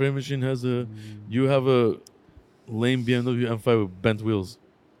 Yeah, frame machine has a. You have a lame BMW M5 with bent wheels.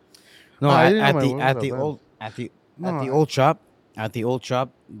 No, No, I at, didn't know at my the wheels at are the bad. old at the No, at the I- old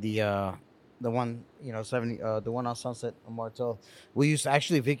shop the one 70 the one on Sunset on Martel. We used to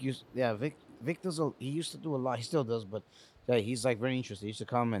actually Vic does he used to do a lot. He still does, but yeah, he's like very interested. He used to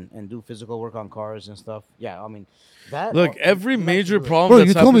come and do physical work on cars and stuff. Yeah, I mean that. Look, every he likes to major do it. problem Bro, that's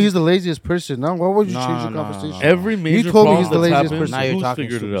you told me happened- he's the laziest person. Now, why would you No, change the no, no, no, conversation? no. Every major told me problem he's the that's laziest happened, person. Now you're who's talking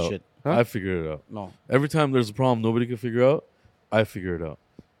figured it stupid out? shit. Huh? I figured it out. No, Every time there's a problem nobody can figure out, I figure it out.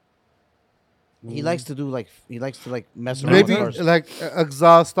 he likes to do like mess around Maybe with cars. like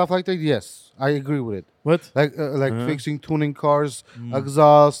exhaust stuff like that. Yes, I agree with it. What? Like Uh-huh. fixing tuning cars, Mm.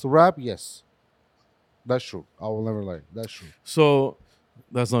 exhaust, wrap. Yes, that's true. I will never lie. That's true. So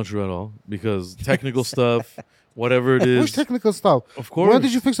that's not true at all because technical stuff, whatever it Which is, technical stuff? of course. When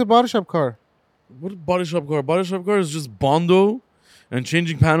did you fix a body shop car? What body shop car? Body shop car is just bondo and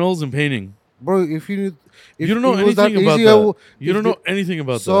changing panels and painting. Bro, if you need, if You don't know it was that anything about easy, that. I will- You if don't the- know anything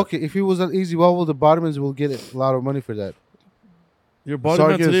about So that. okay, if it was that easy, why will the bottomans will get a lot of money for that? Your body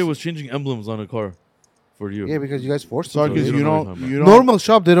man Sarkis- today was changing emblems on a car for you. Yeah, because you guys forced So it. because you you don't know don't what you're you don't Normal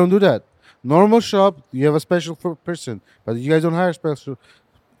shop, they don't do that. Normal shop, you have a special person, but you guys don't hire special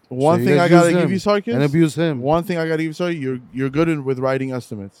one so you thing guys I gotta use give him you, Sarkis. and abuse him. One thing I gotta give you, sorry, you're good with writing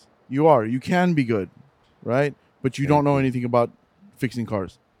estimates. You are. You can be good, right? But you don't know anything about fixing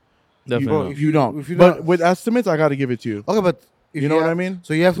cars. Definitely. You, not. if you you- don't. if you But don't- with estimates, I gotta give it to you. Okay, but if You know what I have- mean?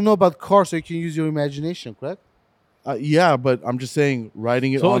 So you have to know about cars so you can use your imagination, correct? Yeah, but I'm just saying,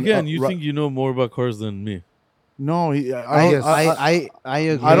 writing it So on. again, you think you know more about cars than me? No, Yes. I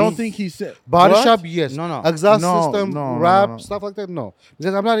agree. I don't think he said. Body What? shop, yes. No, no. Exhaust No, system, no, no, wrap, no. stuff like that, no.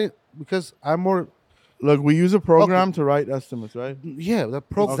 Because I'm not in, because I'm more. Look, we use a program to write estimates, right? Yeah, the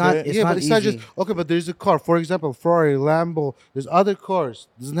program. not- it's yeah, not but it's not just easy. okay. But there's a car, for example, Ferrari, Lambo. There's other cars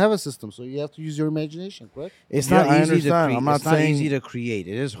doesn't have a system, so you have to use your imagination, correct? It's Yeah, not I easy to understand. create. I'm not It's not saying- easy to create.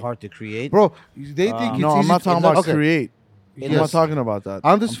 It is hard to create. Bro, they think it's No, easy. I'm not talking about okay. create. I'm not Yes. talking about that.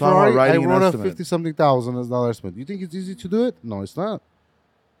 On this I'm talking about Ferrari, I writing an wrote a estimate. $50-something thousand as dollar estimate. You think it's easy to do it? No, it's not.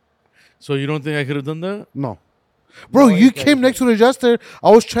 So you don't think I could have done that? No. Bro, No, you it's came like- next to the adjuster.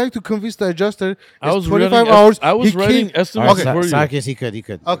 I was trying to convince the adjuster. I It's was 25 writing hours. I was He writing came- estimates Alright, for you. Sarkis, he could.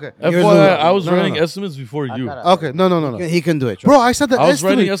 Okay. Yours FYI, was- I was no, no, writing no. estimates before you. Okay, no. He can do it. Bro, I saw the I was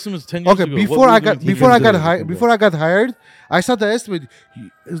estimate. writing estimates 10 years Okay, ago. before What I were you got doing? He before can I do got it, he hired can do before I got hired, I saw the estimate.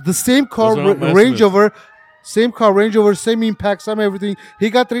 The same car Those are not my Range estimates. Rover, same car Range Rover, same impact, same everything. He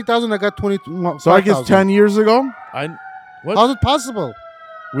got 3,000. I got 20. So I guess 10 years ago, What? How's it possible,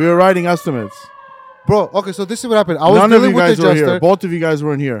 we were writing estimates. bro? Okay, so this is what happened. I was None of dealing you with guys the were adjuster. here. Both of you guys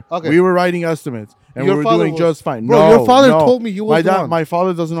weren't here. Okay. We were writing estimates, and Your we were father doing was. just fine. Bro, no, your father no. told me you was my the dad, one. My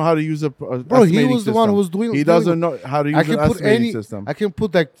father doesn't know how to use a Bro, he estimating was the one who system. was doing. He doesn't know how to use I an can put estimating any. system. I can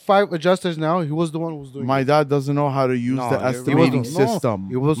put like 5 adjusters now. He was the one who was doing. My it. dad doesn't know how to use No, the you're right. estimating He wasn't- no, system.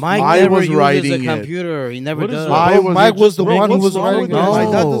 It was Mike I never was uses writing a it. computer. He never What is does. that? I was Mike was the just- one who what's was wrong writing with it. that? My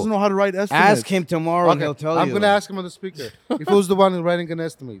dad No. doesn't know how to write estimates. Ask him tomorrow, and he'll tell I'm you. gonna ask him on the speaker if he was the one writing an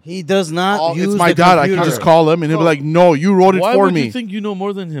estimate. He does not Oh, use it's my the dad. I computer. can just call him, and he'll be like, "No, you wrote it Why for would me." you think you know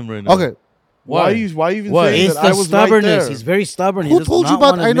more than him right now? Okay, Why Why? you even Why? saying It's that? I the was stubbornness. Right there. He's very stubborn. He who does told you not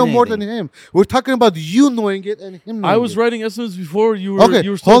about wanna I know admit more than anything. him? We're talking about you knowing it and him knowing I was it. writing estimates before you were. Okay,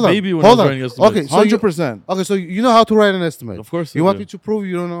 You were still hold a on, baby when hold I was on. writing estimates. Okay, so you- 100%. Okay, so you know how to write an estimate. Of course You I want do. me to prove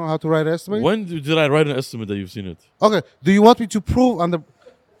you don't know how to write an estimate? When did I write an estimate that you've seen it? Okay, do you want me to prove on the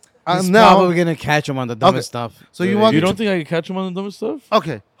He's now? probably gonna catch him on the dumbest stuff. So you want You me don't to? think I can catch him on the dumbest stuff?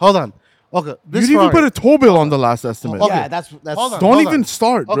 Okay, hold on. Okay, You this didn't even Ferrari- put a tow bill on the last estimate. Okay. Yeah, that's Hold on. Don't even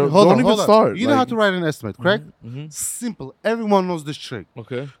start, Okay, bro. hold Don't on, even hold on. start. You know how Like, to write an estimate, correct? Mm-hmm. Simple. Everyone knows this trick.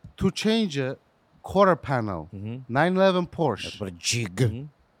 Okay. To change a quarter panel, Mm-hmm. 911 Porsche. But a jig. Mm-hmm.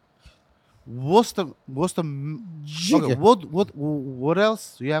 What's the okay, what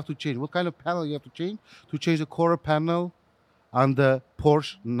else you have to change? What kind of panel you have to change to change the quarter panel on the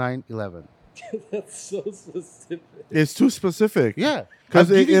Porsche 911? That's so specific. It's too specific. Yeah, Because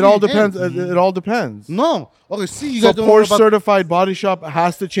I'm it giving all you a depends. hint. It all depends. No, okay. See, you So guys don't know Porsche about. certified body shop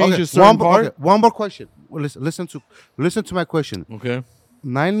has to change Okay, a certain part. okay, one more question. Well, listen to my question. Okay.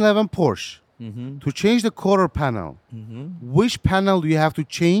 911 Porsche. Mm-hmm. To change the quarter panel, Mm-hmm. which panel do you have to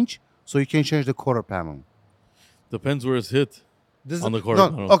change so you can change the quarter panel? Depends where it's hit. This On is- the quarter no,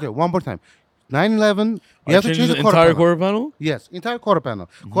 panel. Okay, one more time. 911, you have to change the quarter entire panel. quarter panel. Yes, entire quarter panel.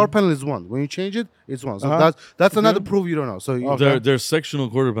 Quarter panel is one. When you change it, it's one. So Uh-huh. that's another proof you don't know. So you, Okay. They're sectional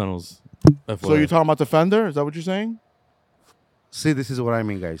quarter panels. So you're talking about the fender? Is that what you're saying? see, this is what I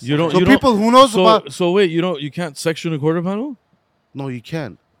mean, guys. You don't. So you don't- people who knows so, about So wait, you can't section a quarter panel no, you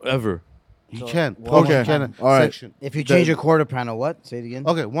can. ever. You can. well, Porsche okay. can All right. section. If you change your quarter panel, what? Say it again.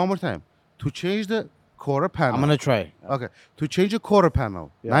 Okay, one more time. To change the quarter panel. I'm gonna try. Okay, to change a quarter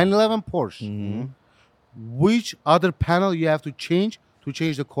panel, 911 Porsche. Mm-hmm. Which other panel you have to change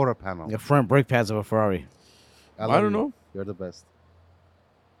the quarter panel? The front brake pads of a Ferrari. I love don't you. know. You're the best.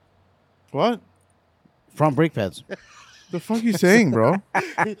 What? Front brake pads. The fuck you saying, bro?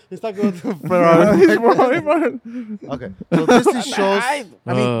 He's talking about the Okay, so this is shows.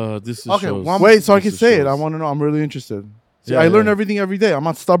 This is Okay, shows. one- Wait, so I This can is say it. shows. I want to know. I'm really interested. See, Yeah, I learn yeah. everything every day. I'm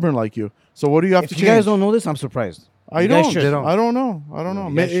not stubborn like you. So what do you have If to you change? guys don't know this, I'm surprised. I you guys don't. should. They don't. I don't know. I don't know.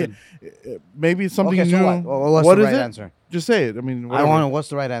 You guys Maybe it's something Okay, so new. what? Well, what's What the is right it? answer? Just say it. I mean, I whatever. want to. What's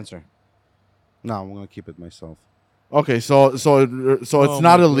the right answer? No, I'm gonna keep it myself. Okay, so it's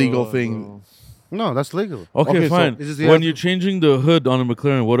not a legal thing. No, that's legal. Okay, Okay, so fine. this is the When answer. you're changing the hood on a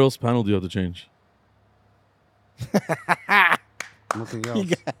McLaren, what else panel do you have to change? Nothing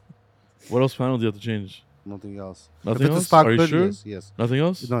else. What else panel do you have to change? Nothing else. Nothing if it's else? a stock Are you hood, sure? yes, yes. Nothing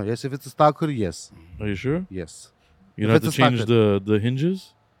else? No, yes. If it's a stock hood, yes, Are you sure? yes. You If don't have to it's a stock change hood. the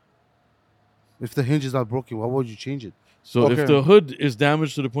hinges? If the hinge is not broken, why would you change it? So if Okay. the hood is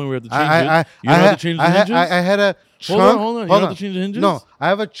damaged to the point where you have to change I it, you don't have to change the hinges? I had a Hold trunk. on. You don't have to change the hinges? No, I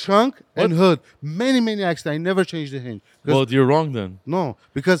have a trunk and What? hood. Many accidents. I never changed the hinge. 'Cause- Well, you're wrong then. no,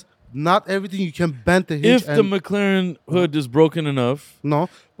 because not everything you can bend the hinge. If the McLaren hood is broken enough, no,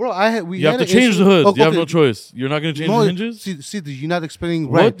 bro, we you have had to an change issue- the hood. Oh, You have okay. no choice. You're not going to change No, the hinges? See, you're not explaining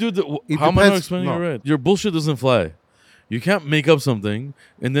right. What do the? It How am I not depends- explaining no. it right? Your bullshit doesn't fly. You can't make up something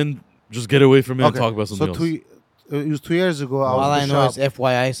and then just get away from it and talk about something else. It was 2 years ago. I All was I at the know shop. is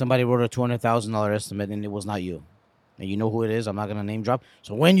FYI, somebody wrote a $200,000 estimate, and it was not you. And you know who it is. I'm not gonna name drop.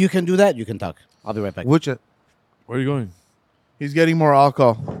 So when you can do that, you can talk. I'll be right back. Which Where are you going? He's getting more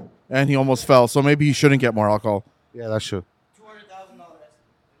alcohol, and he almost fell. So maybe he shouldn't get more alcohol. yeah, that's true.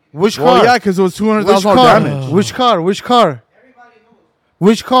 Which Well, car? yeah, because it was Which $200,000 car? damage. Which car? Which car?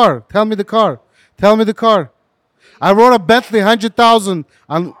 Which car? Tell me the car. Tell me the car. I wrote a Bentley 100,000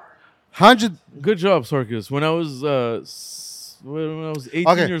 on 100. Good job, Sarkis. When I was 18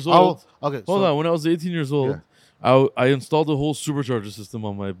 Okay, years old. okay. Hold so on. When I was 18 years old, I installed the whole supercharger system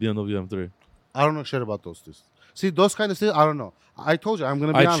on my BMW M3. I don't know shit about those things. See, those kind of things, I don't know. I told you, I'm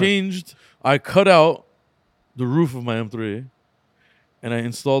gonna be I honest. I cut out the roof of my M3, and I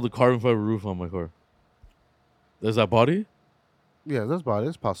installed the carbon fiber roof on my car. Is that body? Yeah, that's about it.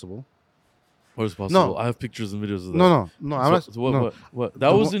 It's possible. Or is it possible? No. I have pictures and videos of that. No. I'm not. So what, no. what? That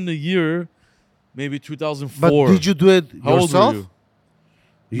The was one- in the year, maybe 2004. But did you do it How old yourself? were you?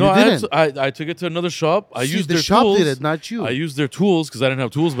 You No, I, didn't. I took it to another shop. I See, used the their shop tools. did it, not you. I used their tools because I didn't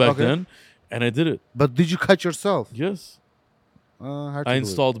have tools back Okay. then, and I did it. But did you cut yourself? Yes, Hard to I believe.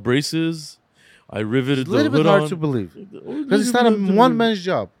 installed braces. I riveted It's a the little bit hood hard on. to believe because it's not a one man's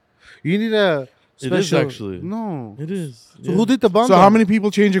job. You need a It special. is actually. No. It is. So yeah. who did the bond? So how many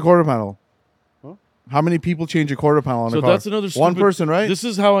people change a quarter panel? Huh? How many people change a quarter panel on So a car? that's another One stupid- person, right? This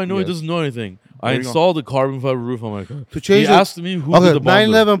is how I know he Yes. doesn't know anything. I There you go. installed a carbon fiber roof on my car. To change he it- asked me who Okay, did the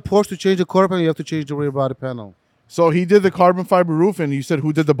bond. 911 Porsche to change the quarter panel, you have to change the rear body panel. So he did the carbon fiber roof, and you said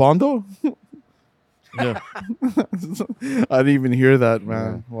who did the bondo? Yeah, I didn't even hear that,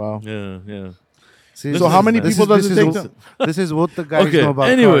 man. Wow. yeah. See, So how many people does it take to- This is what the guys Okay. know about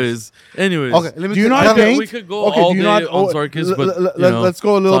Anyways. cars. Okay, let me Do you tell- know how tell to me- paint? We could go Okay, all do you day know how on Sarkis, but let's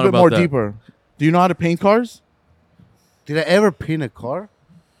go a it's little not bit about more that. deeper. Do you know how to paint cars? Did I ever paint a car?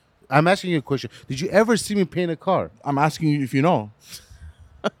 I'm asking you a question. Did you ever see me paint a car? I'm asking you if you know.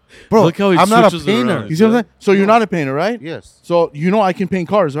 Bro, Look how he I'm not a switches it painter. around. You see what I'm saying? So you're not a painter, right? Yes. So you know I can paint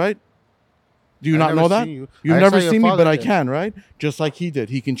cars, right? Do you I not never know that? seen you. You've I never saw your seen me, father but I did. can, right? Just like he did.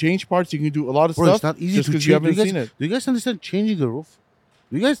 He can change parts. He can do a lot of Bro, stuff. it's not easy just to because change. you haven't seen it. Do you guys understand changing a roof?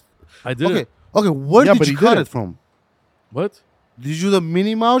 Do you guys? I did Okay. it. Okay. Where Yeah, did but you he did cut it. it from? What? Did you do the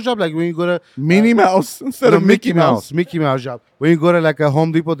Minnie Mouse job? Like when you go to Minnie Mouse instead the of Mickey Mouse. Mickey Mouse job. When you go to like a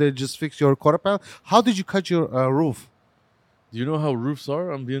Home Depot, they just fix your quarter panel. How did you cut your roof? Do you know how roofs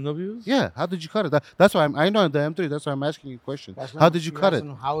are on BMWs? Yeah, how did you cut it? That's why I know the M3. That's why I'm asking you a question. How did you cut it?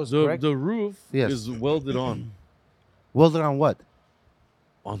 How is The correct? roof Yes. is welded on Welded on what?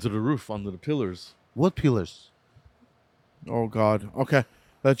 onto the roof, onto the pillars. What pillars? Oh God. Okay.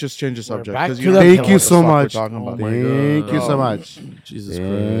 Let's just change the subject. back 'cause to you the don't know Thank you what the so fuck we're much. talking about. my Thank God. you so much. Jesus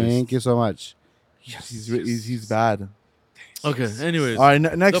Thank Christ. you so much. He's bad. Okay. Anyways, All right,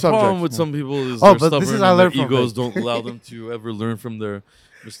 next the subject. problem with some people is Oh, they're but this stubborn is I and their learned from egos it. don't allow them to ever learn from their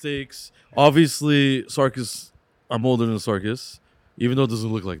mistakes. Obviously, Sarkis, I'm older than Sarkis, even though it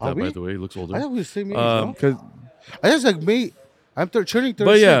doesn't look like Are that. By we? the way, he looks older. I thought we were the same age. Um, No? 'Cause- I just like me. I'm turning 36.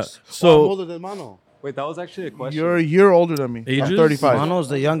 But yeah, so- I'm older than Mano. Wait, that was actually a question. you're a year older than me. Ages? I'm 35. Mano's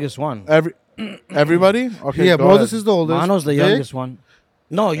the youngest one. Everybody? Okay. Yeah, go Moses ahead. is the oldest. Mano's the Vic? youngest one.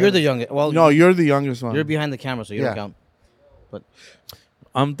 No, you're the youngest. Well, No, you're the youngest one. you're behind the camera, so you Yeah. don't count.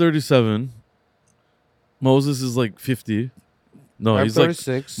 I'm 37. Moses is like 50. No, I'm he's like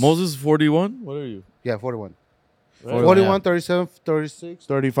 36. Moses is 41. What are you? Yeah, 41. Right. 41, Yeah. 37, 36,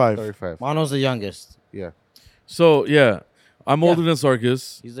 35. 35. Mano's the youngest. Yeah. So yeah, I'm Yeah. older than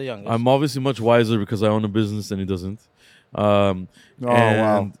Sarkis. He's the youngest. I'm obviously much wiser because I own a business and he doesn't. Oh,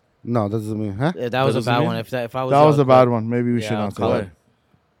 wow. No, that doesn't mean, huh? Yeah, that was a doesn't bad mean- one. If I was That was young, a bad one. Maybe we Yeah, should I'll not say call that. it.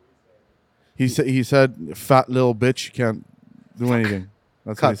 He said, fat little bitch, can't do anything.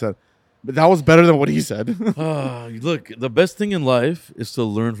 That's what he Cut. said. But that was better than what he said. Look, the best thing in life is to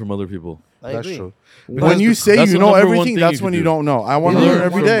learn from other people. I That's agree. true. when you say that's you the know number one everything, thing that's you when can you do. don't know. I want to You learn learn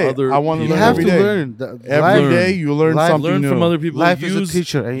every from day. other I want to people. You learn have every to day. learn. Every Learn. day you learn Life- something Learn new. from other people. Life is a use,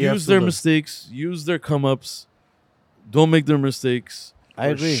 teacher, and you have use to their learn. mistakes. Use their come ups. Don't make their mistakes. I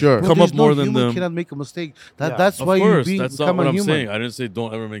agree. Sure. Bro, Come there's up more no than human them. cannot make a mistake. Yeah. That's Of why course, you that's not become what a I'm human. saying. I didn't say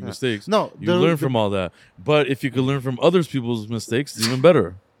don't ever make mistakes. No, You learn from all that. But if you could learn from others people's mistakes, it's even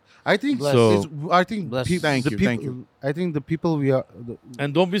better. I think Bless. So- I think Bless. Thank the you, people, thank you. I think the people we are.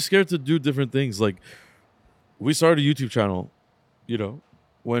 And don't be scared to do different things. Like we started a YouTube channel,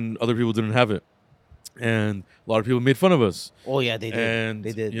 when other people didn't have it. And a lot of people made fun of us. Oh yeah, they did. And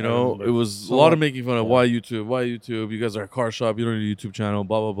They did. I it remember. was a lot of making fun of why YouTube, you guys are a car shop, you don't need a YouTube channel,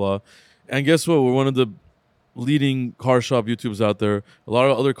 blah blah blah. And guess what, we're one of the leading car shop YouTubes out there. A lot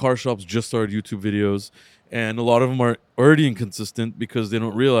of other car shops just started YouTube videos, and a lot of them are already inconsistent because they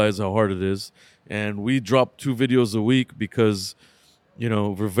don't realize how hard it is. And we drop 2 videos a week because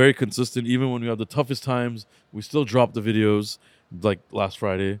we're very consistent. Even when we have the toughest times, we still drop the videos, like last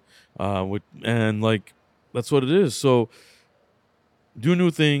Friday. And like that's what it is. So do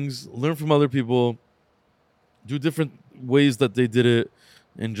new things, learn from other people, do different ways that they did it,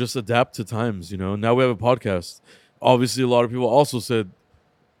 and just adapt to times. Now we have a podcast. Obviously, a lot of people also said,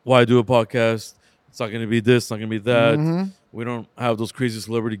 "Why do a podcast? It's not going to be this, not going to be that." Mhm. We don't have those crazy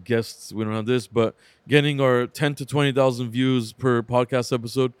celebrity guests. We don't have this, but getting our 10 to 20,000 views per podcast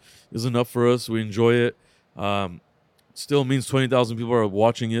episode is enough for us. We enjoy it. Still means 20,000 people are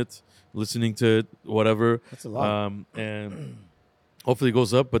watching it, listening to it, whatever. That's a lot. And hopefully it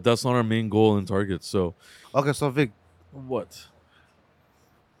goes up, but that's not our main goal and target. So Okay, so Vic, what?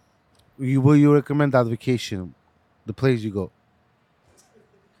 will you recommend that vacation, the place you go,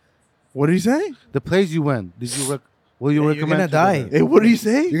 What did he say? the place you went? Did you will you You're recommend? gonna to die. the- Hey, what did he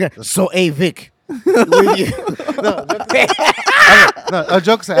say? You're gonna, so, hey, Vic. Will you- No,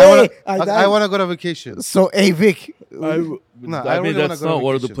 jokes. Hey, I died. want to go to vacation. So, hey, Vic. No, I I really mean, wanna that's go on not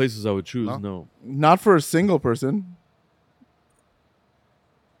one of the vacation. places I would choose. No? No. Not for a single person.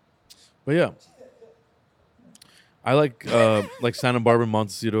 But yeah. I like Santa Barbara,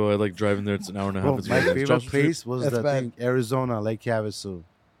 Montecito. I like driving there. It's an hour and a half. Bro, It's my really nice. favorite Joshua Tree. place was That's the bad. thing, Arizona, Lake Havasu.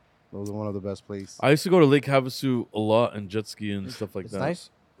 That was one of the best places. I used to go to Lake Havasu a lot and jet ski and stuff like It's that. nice.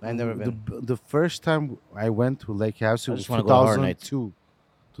 I've never been. The first time I went to Lake Havasu I was just wanna go to Horror Nights.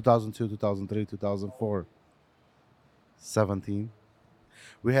 2002, 2003, 2004, 17.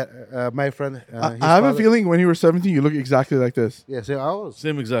 We had my friend. I his have a father- feeling when you were 17, you look exactly like this. Yeah, so I was.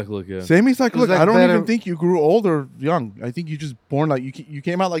 Same exact look, yeah. Same exact It was look. like I don't better- even think you grew old or young. I think you just born like you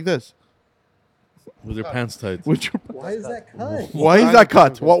came out like this. With your pants tight. Which, Why is that cut? why is that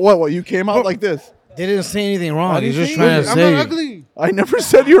cut? What? You came out like this. They didn't say anything wrong. I He's didn't just say trying to I'm say. not ugly. I never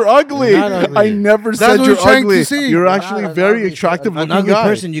said you're ugly. You're not ugly. I never said what you're I'm trying to ugly. say. You're You're actually not very ugly. attractive An looking ugly guy.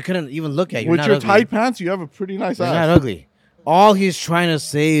 person you couldn't even look at. You're With not your ugly. tight pants, you have a pretty nice You're ass. not ugly. All he's trying to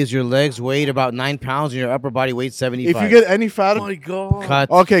say is your legs weighed about 9 pounds and your upper body weight 75. If you get any Oh fatter, my god. cut,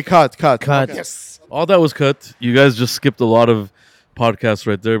 okay, cut. cut. Okay. All that was cut. You guys just skipped a lot of podcasts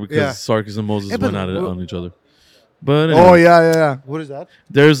right there because Yeah. Sarkis and Moses Yeah, but went at it w- on each other. But anyway, Oh yeah. What is that?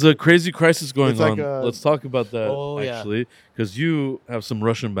 there's a crazy crisis going It's like on. a- Let's talk about that Oh, yeah. actually, because you have some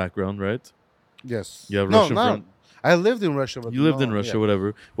Russian background, right? Yes. You have no, Russian no. friend. I lived in Russia. But You lived no, in Russia, yeah.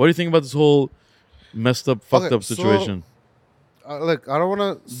 whatever. What do you think about this whole messed up, fucked Okay, up so- situation? Look, I don't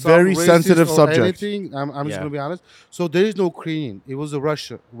want to Very sensitive subject. Anything. I'm just Yeah. gonna be honest. So there is no Ukraine. It was a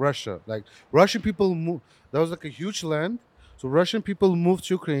Russia. Like Russian people moved. That was like a huge land. So Russian people moved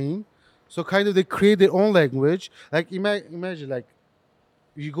to Ukraine. So kind of they create their own language. Like imagine like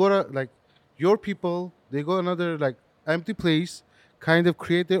you go to like your people. They go another like empty place, kind of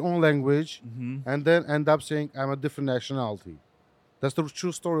create their own language, Mm-hmm. and then end up saying, I'm a different nationality. That's the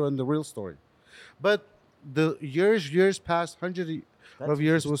true story and the real story. But the years passed, of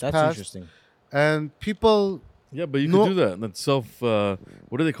years was That's passed, interesting. and people, Yeah, but you No- could do that. That's self.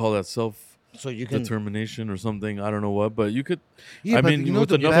 What do they call that? Self So you can determination or something. I don't know what, but you could. yeah, I but mean, you know with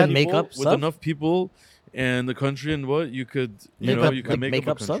the enough bad, can make people, up with stuff? enough people and the country and what you could, Make you know, up- you like could make make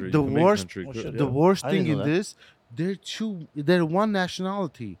up up a stuff? country. The You can make a worst- country. Oh, shit. the Yeah. worst I didn't thing know in that. this, they're one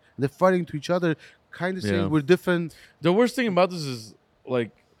nationality. They're fighting to each other, kind of Yeah. saying we're different. The worst thing about this is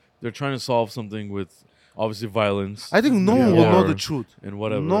like they're trying to solve something with obviously violence. I think no one Yeah. will know Or- the truth. and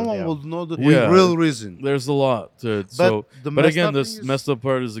whatever. No one Yeah. will know the Yeah. real reason. There's a lot to it. But So, the but messed again, up this thing is messed up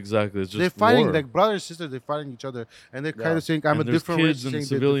part is exactly it's just they're fighting war. like brother and sister. They're fighting each other, and they're kind Yeah. of saying, "I'm And a there's different kids race." and saying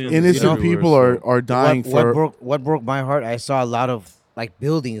they're civilians different. Innocent everywhere, people so- are dying for. what broke my heart? I saw a lot of like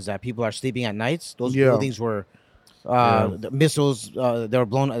buildings that people are sleeping at nights. Those Yeah. buildings were the missiles. They were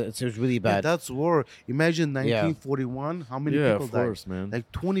blown. It was really Yeah, bad. that's war. Imagine 1941. How many yeah, people of died? course, man.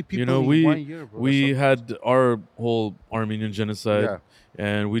 Like 20 people You know, in we 1 year, bro. we That's had our whole Armenian genocide, Yeah.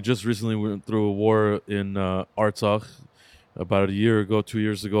 and we just recently went through a war in Artsakh about a year ago, 2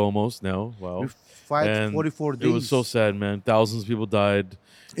 years ago, almost now. Wow, we fight and 44 days. it was so sad, man. Thousands of people died,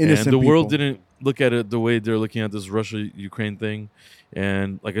 Innocent and the world people. didn't look at it the way they're looking at this Russia-Ukraine thing.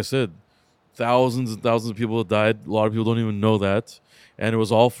 And like I said, thousands and thousands of people died. A lot of people don't even know that, and it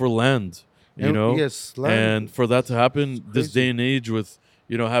was all for land, you And- know. Yes, land. And for that to happen this crazy. day and age, with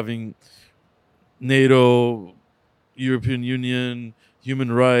having NATO, European Union,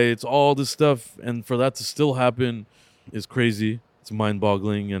 human rights, all this stuff, and for that to still happen is crazy. It's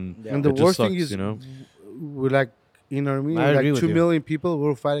mind-boggling, and Yeah. And the it just worst sucks, thing is, you know. we're like in Armenia, I agree like with 2 you. million people.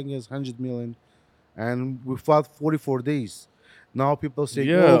 We're fighting against 100 million, and we fought 44 days. Now people say,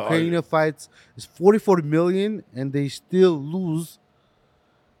 Yeah, "Oh, Ukraine fights is 44 million, and they still lose."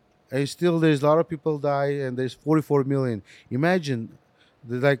 And still, there's a lot of people die, and there's 44 million. Imagine,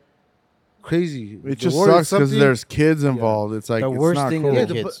 they're like crazy. It The just war is sucks because something- there's kids involved. It's like The it's worst not thing cool. is Yeah,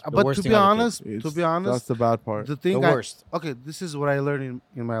 the kids. The but worst to thing be are the honest, It's- to be honest, that's the bad part. the thing The I- worst. okay, this is what I learned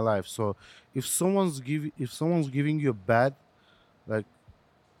in my life. So if someone's giving you a bad, like,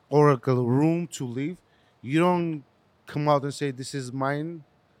 or like a room to live, you don't come out and say this is mine,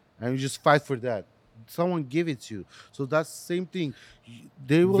 and you just fight for that. Someone give it to you. So that's the same thing.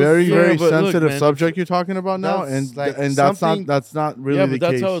 They will Very Yeah, very but look, sensitive man, subject you're talking about now, that's and like and that's something- not really yeah, the but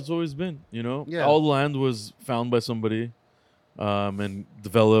that's case. how it's always been. You know, Yeah. all the land was found by somebody, and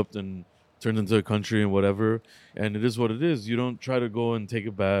developed and turned into a country and whatever. And it is what it is. You don't try to go and take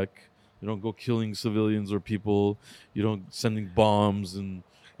it back. You don't go killing civilians or people. You don't sending bombs and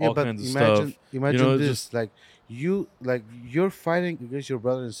all kinds of stuff. Imagine know, this, just- you're fighting against your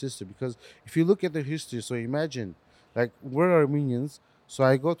brother and sister, because if you look at the history, so imagine, like, we're Armenians, so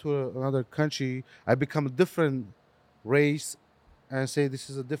I go to another country, I become a different race, and say this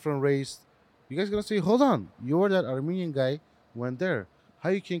is a different race. You guys gonna say, hold on, you're that Armenian guy went there. How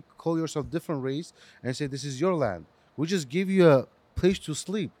you can call yourself different race and say this is your land? We just give you a place to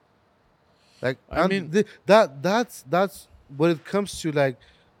sleep. Like, I mean- that's what it comes to, like.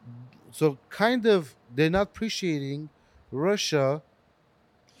 So kind of they're not appreciating Russia,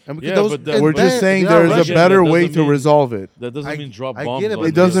 and because Yeah, those, but that- and We're but just they- saying they are there's a Russian, better that way doesn't to mean- resolve it. That doesn't I- mean drop I bombs. get it, on but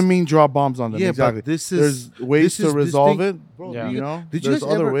It them. doesn't mean drop bombs on them. Yeah, exactly. but this is There's ways this to is- this resolve thing- it. Bro, Yeah. You know, Did you there's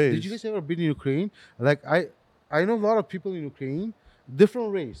guys other ever? ways. Did you guys ever been in Ukraine? Like I know a lot of people in Ukraine,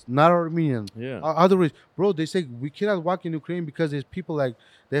 different race, not Armenian. Yeah. Other race, bro. They say we cannot walk in Ukraine because there's people like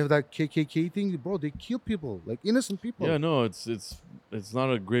they have that KKK thing, bro. They kill people, like innocent people. Yeah, no, it's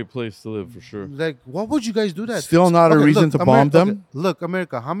not a great place to live for sure. Like, why would you guys do that? Still not a Okay, reason look, to bomb them. okay, look,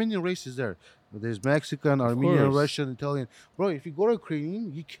 America, how many races there? There's Mexican, Armenian, course. Russian, Italian. Bro, if you go to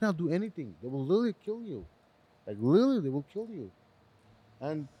Ukraine, you cannot do anything. They will literally kill you. Like, literally, they will kill you.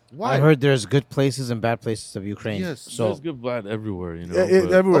 And why? I heard there's good places and bad places of Ukraine. Yes. So There's good blood everywhere, you know. Yeah,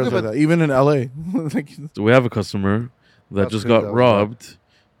 but- everywhere's Okay, like but- that. Even in LA. Like, So we have a customer that That's just crazy, got that was robbed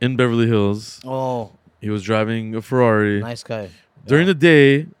in Beverly Hills. oh, He was driving a Ferrari nice guy. during the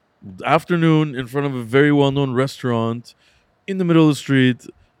day, afternoon, in front of a very well-known restaurant, in the middle of the street.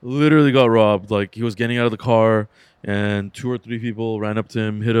 Literally got robbed. Like, he was getting out of the car, and 2 or 3 people ran up to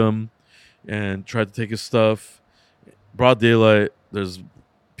him, hit him, and tried to take his stuff. Broad daylight. There's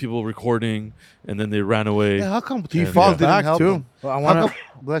people recording, and then they ran away. Yeah, how come he Yeah. fought didn't back help too. them? Well, I How want come, to.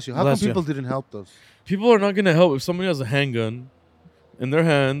 bless you. How Bless come you. people didn't help us? People are not gonna help if somebody has a handgun in their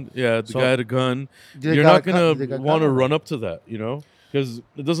hand. Yeah, the So- guy had a gun. They You're got not a gun- gonna they got want to gun. run up to that, you know, because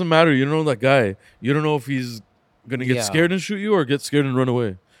it doesn't matter. You don't know that guy. You don't know if he's gonna get Yeah. scared and shoot you or get scared and run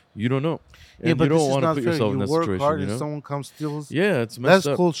away. You don't know. And Yeah, but you don't this is want to not put fair. yourself You in that work situation. hard You and know? someone comes steals. Yeah, it's messed That's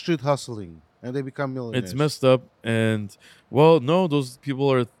up. called street hustling, and they become millionaires. It's messed up, and well, no, those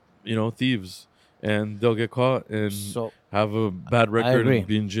people are, thieves, and they'll get caught and So have a bad record agree. and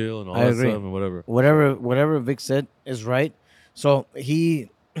be in jail and all I that agree. stuff and whatever. whatever Vic said is right. So you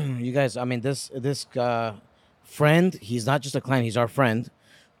guys, I mean, this friend, he's not just a client, he's our friend.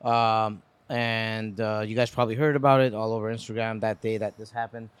 And you guys probably heard about it all over Instagram that day that this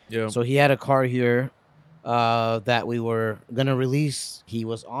happened. Yeah. So he had a car here that we were gonna release. He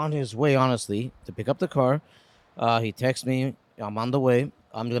was on his way, honestly, to pick up the car. He texted me, "I'm on the way.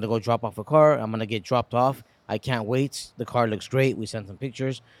 I'm gonna go drop off a car. I'm gonna get dropped off. I can't wait. The car looks great." We sent some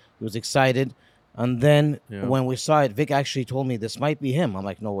pictures. He was excited, and then Yeah. when we saw it, Vic actually told me this might be him. I'm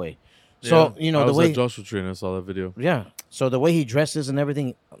like, no way. So I the was way at Joshua Tree and I saw that video. yeah. So the way he dresses and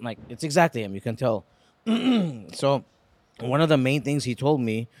everything, I'm like, it's exactly him. You can tell. So one of the main things he told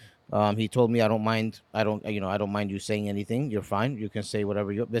me, I don't mind. I don't mind you saying anything. You're fine. You can say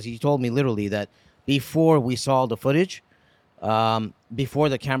whatever you. Because he told me literally that before we saw the footage, before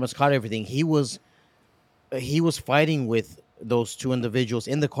the cameras caught everything, he was fighting with those two individuals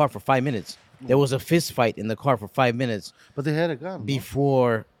in the car for 5 minutes. There was a fist fight in the car for 5 minutes But they had a gun. no?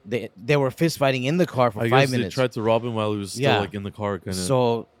 before they were fist fighting in the car for I 5 guess they minutes. tried to rob him while he was still Yeah. like in the car, kind of.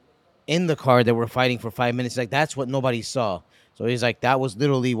 So in the car, they were fighting for 5 minutes. Like, that's what nobody saw. So he's like, that was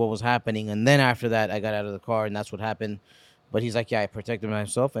literally what was happening. And then after that, I got out of the car, and that's what happened. But he's like, yeah, I protected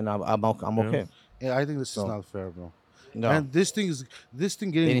myself, and I'm okay. Yeah, I think this So- is not fair, bro. No, And this thing They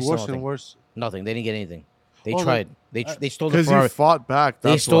getting didn't worse steal and worse. nothing. They didn't get anything. They Oh, tried. They stole the Because he Ferrari. fought back.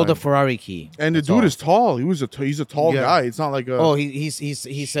 They That's stole why. the Ferrari key. And the That's dude all. is tall. He's a tall Yeah. guy. It's not like a. Oh, he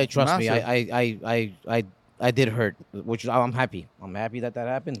said, trust me, massive. I did hurt, which I'm happy. I'm happy that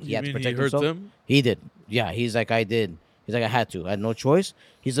happened. He You had to mean protect he hurt himself. them? He did. Yeah, he's like, I did. He's like, I had to. I had no choice.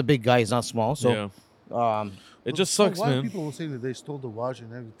 He's a big guy. He's not small. So, yeah. It just So sucks, why man. people will say that they stole the watch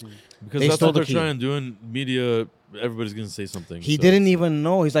and everything? Because They that's stole what the they're key. trying to do in media. Everybody's gonna say something. he so didn't it's- even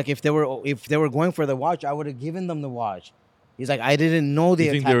know. He's like, if they were going for the watch, I would have given them the watch. He's like, I didn't know they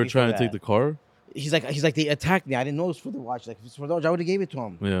You think attacked they were me for trying to take that. the car? He's like, they attacked me. I didn't know it was for the watch. Like, if it's for the watch, I would have gave it to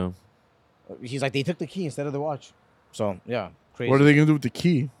him. Yeah. He's like, they took the key instead of the watch. So yeah, crazy. What are they gonna do with the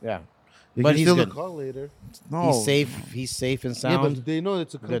key? Yeah, They But can he's steal good. the car later. No. he's safe. He's safe and Yeah, sound. but they know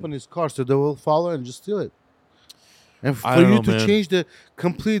it's a Good. company's car, so they will follow and just steal it. And for I don't you know, to man. change the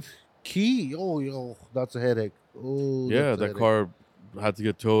complete key, that's a headache. Oh, Yeah, that's a that headache. car had to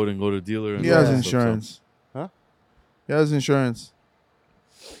get towed and go to a dealer. And He has all that insurance. stuff, Huh? He has insurance.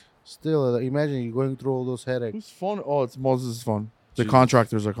 Still, imagine you going through all those headaches. Whose phone? Oh, it's Moses' phone. The Jesus.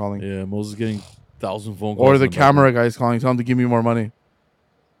 contractors are calling. so- Yeah, Moses getting 1,000 phone calls. Or the on that camera guy's calling. Tell him to give me more money.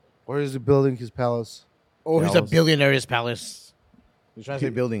 Or is he building his palace? Or he's a Palace. billionaire's palace. He's trying to say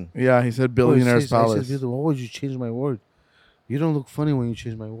building. Yeah, he said Oh, billionaire's I said palace. building. Why would you change my word? You don't look funny when you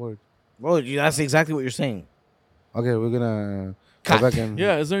change my word. Bro, that's exactly what you're saying. Okay, we're gonna Cut. go back and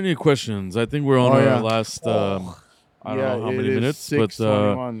Yeah, is there any questions? I think we're on Oh, our yeah. last. I don't know how many minutes, but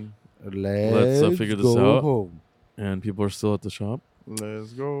 6:21. let's figure this go out. home. and people are still at the shop.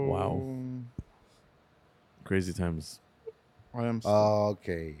 Let's go. Wow. Crazy times. I am.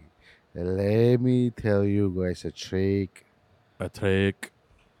 Okay, let me tell you guys a trick. A trick.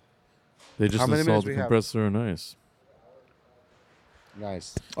 They just How many installed minutes the we have? compressor. Nice.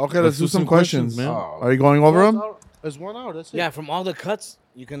 Nice. Okay, Let's let's do do some some questions, questions. man. Are you going over them? It's 1 hour. That's it. Yeah, from all the cuts,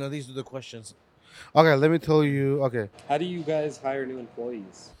 you can at least do the questions. Okay, let me tell you. Okay, How do you guys hire new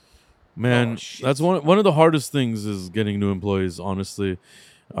employees? Man, Oh, shit. that's one of the hardest things is getting new employees. Honestly,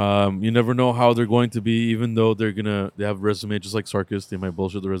 you never know how they're going to be, even though they have a resume just like Sarkis. They might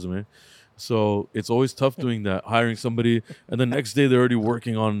bullshit the resume, so it's always tough doing that. Hiring somebody, and the next day they're already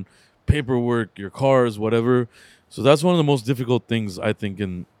working on paperwork, your cars, whatever. So that's one of the most difficult things I think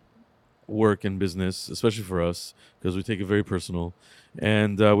in work and business, especially for us, because we take it very personal,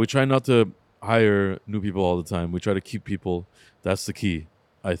 and we try not to hire new people all the time. We try to keep people. That's the key,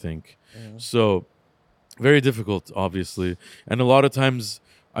 I think. So very difficult, obviously. And a lot of times,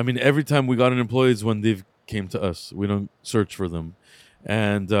 I mean, every time we got an employee is when they've came to us. We don't search for them.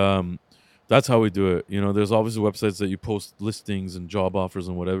 And that's how we do it. You know, there's obviously websites that you post listings and job offers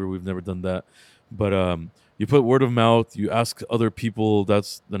and whatever. We've never done that. But you put word of mouth. You ask other people.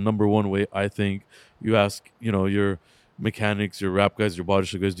 That's the number one way, I think. You ask, your mechanics, your wrap guys, your body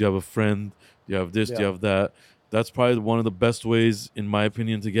shop guys, do you have a friend? Do you have this? Do you Yeah. have that? That's probably one of the best ways, in my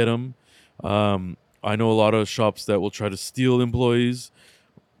opinion, to get them. I know a lot of shops that will try to steal employees.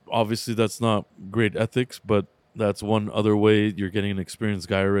 Obviously, that's not great ethics, but that's one other way you're getting an experienced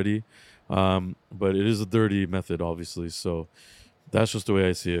guy already. But it is a dirty method, obviously. So That's just the way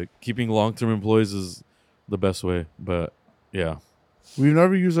I see it. Keeping long-term employees is the best way. But yeah. We've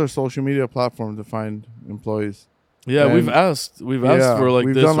never used our social media platform to find employees. Yeah, And- we've asked for like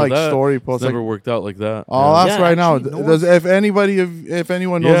we've this done or like that. story It's posts. never Like, worked out like that. I'll Yeah. ask Yeah, right now. actually, no Does one's- if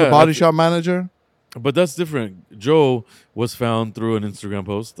anyone knows Yeah, a body I shop manager? But that's different. Joe was found through an Instagram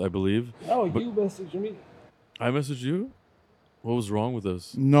post, I believe. Oh, But- you messaged me. I messaged you. What was wrong with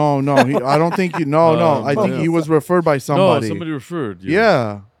us? No. I don't think you. No. I think yeah. he was referred by somebody. No, somebody referred you.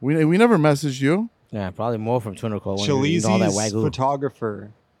 Yeah, we never messaged you. Yeah, probably more from Twitter call when you're eating all that Chalizi's wagyu.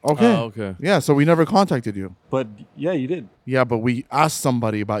 photographer. Okay. Okay. Yeah, so we never contacted you. But yeah, you did. Yeah, but we asked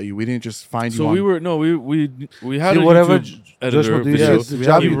somebody about you. We didn't just find you. So on- we had See, a whatever YouTube editor Joshua did, video. yes, the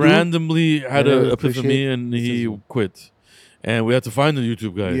job He you do. randomly had Yeah, a I epiphany appreciate and he quit, and we had to find the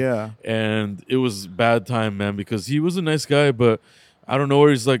YouTube guy. Yeah. And it was bad time, man, because he was a nice guy, but I don't know where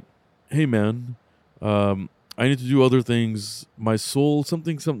he's like, hey man, I need to do other things. My soul,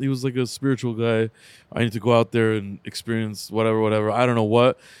 something. He was like a spiritual guy. I need to go out there and experience whatever. I don't know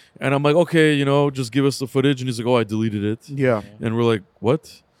what. And I'm like, okay, just give us the footage. And he's like, oh, I deleted it. Yeah, And we're like,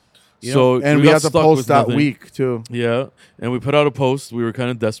 what? You So know, and we got had to stuck post with that nothing. week too. Yeah, and we put out a post. We were kind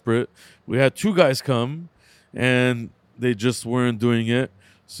of desperate. We had 2 guys come, and they just weren't doing it.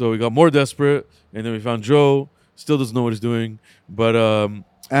 So we got more desperate, and then we found Joe. Still doesn't know what he's doing, but And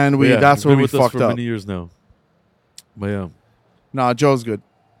yeah, that's he's where been we with us fucked for up. many years now. But yeah, Nah, Joe's good.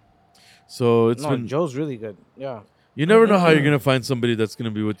 so it's No, been. Joe's really good. Yeah. You never know how you're gonna find somebody that's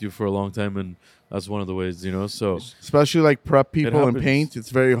gonna be with you for a long time, and that's one of the ways, So Especially like prep people and happens. paint. It's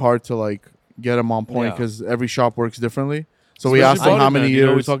very hard to like get them on point Yeah. because every shop works differently. So we especially asked them how Body many Man,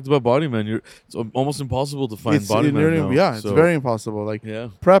 years. we talked about body man. It's almost impossible to find it's body man nearly- now. yeah, it's so, very impossible. Like yeah.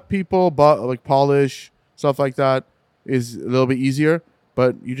 prep people, but like polish stuff like that is a little bit easier.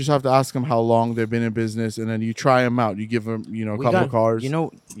 But you just have to ask them how long they've been in business, and then you try them out. You give them, a We couple got- of cars. You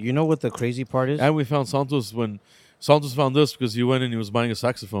know what the crazy part is? And we found Santos when Santos found us because he went and he was buying a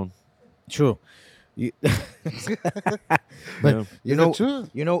saxophone. True. You, Yeah. you Is know, it true?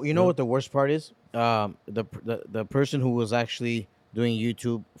 you know what the worst part is? The person who was actually doing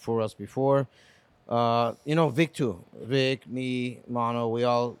YouTube for us before, Vic too. Vic, me, Mono, we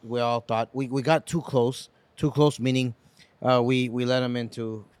all thought we got too close. Too close meaning we let him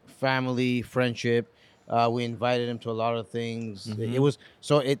into family, friendship. We invited him to a lot of things. Mm-hmm. It was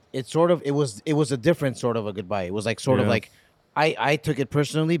so it was a different sort of a goodbye. It was like sort of Yeah. like I took it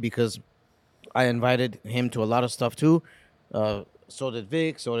personally because I invited him to a lot of stuff too. So did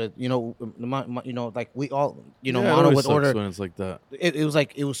Vic. So did like we all Yeah, it Mono always would sucks order. when it's like that.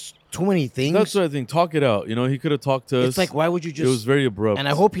 It was too many things. That's what I think. Talk it out. He could have talked to us. It's like why would you just? It was very abrupt. and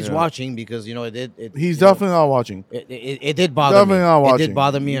I hope he's Yeah. watching because it did. He's definitely not watching. It did bother Definitely me. not It watching. did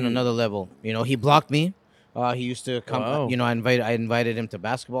bother me on another level. He blocked me. He used to come. Wow. I invited him to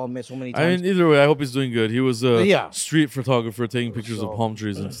basketball so many I times. mean, either way, I hope he's doing good. He was a Yeah. street photographer taking pictures of So- palm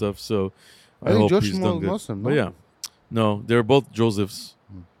trees and stuff. So I I, think hope Josh he's Mo- done good. knows him, But no? yeah, no, they're both Josephs.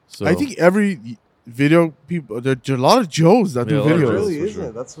 So I think every video people, there's a lot of Joes that Yeah, do a lot of videos. Joes. really for isn't.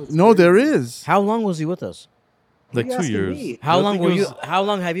 sure. That's what's No, there crazy. is. How long was he with us? like You 2 asking years. me? How I long think were it you? was- How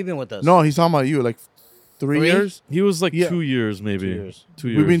long have you been with us? No, he's talking about you. Like 3 3? years. He was like Yeah. 2 years, maybe. 2 years. 2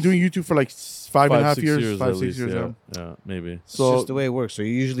 years. We've been doing YouTube for like 5.5 6 years, 5, at 6 least, years yeah. now. Yeah, maybe. It's So just the way it works. So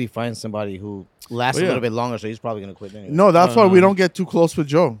you usually find somebody who lasts Well, a yeah. little bit longer. So he's probably gonna quit anyway. no, that's why we no. don't get too close with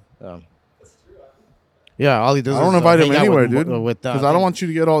Joe. Yeah, all he does. I don't is, invite him hang out anywhere, with, dude. With Because I don't want you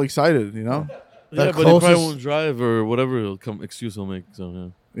to get all excited. Yeah, The but he probably closest- won't drive or whatever excuse he'll make. So yeah.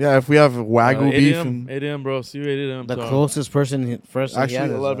 Yeah, if we have wagyu 8 beef a.m. and 8 a.m. bro. See you 8 a.m. the Tom. closest person first.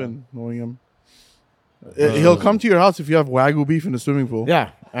 actually 11, knowing him. He'll come to your house if you have wagyu beef in the swimming pool. Yeah,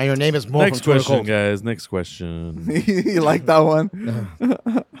 and your name is Mo Next from Twitter question, Cold. guys. Next question. You like that one?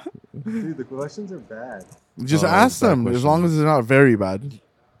 Dude, the questions are bad. Just Oh, ask bad them as question. long as it's not very bad.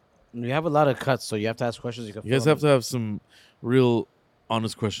 You have a lot of cuts, so you have to ask questions. You, can You guys fill have to have some real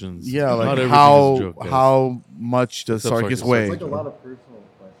honest questions. Yeah, Not like everything's how a joke, guys. how much does Except Sarkis Sarkis. weigh? It's like a lot of personal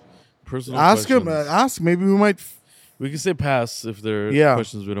questions. Personal Ask him. questions. Ask. Maybe we might. We can say pass if there are Yeah.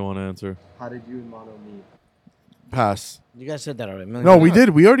 questions we don't want to answer. How did you and Mono meet? Pass. You guys said that already. a million No, times. we did.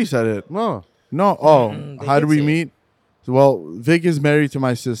 We already said it. No. No. Oh, They how did did we say it. meet? Well, Vic is married to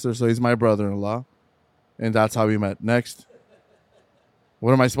my sister, so he's my brother-in-law, and that's how we met. Next.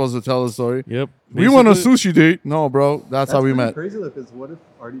 What am I supposed to tell the story? Yep. We went on a Basically- sushi date. No, bro. That's how we pretty met. Crazy though, because what if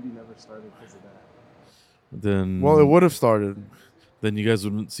RDB never started because of that? Then Well, it would have started then you guys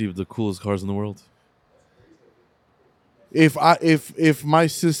wouldn't see the coolest cars in the world. if my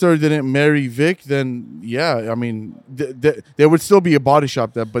sister didn't marry Vic, then yeah, I mean, there would still be a body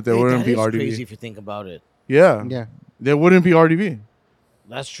shop there, but there Hey, wouldn't that be is RDB. crazy if you think about it. Yeah. Yeah. there wouldn't be RDB.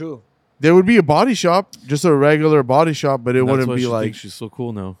 That's true. There would be a body shop, just a regular body shop, but it That's wouldn't why be she like, thinks she's so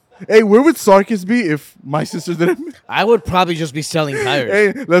cool now. hey, where would Sarkis be if my sister didn't? I would probably just be selling tires.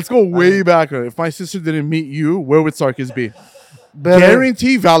 Hey, let's go way back. If my sister didn't meet you, where would Sarkis be? Better-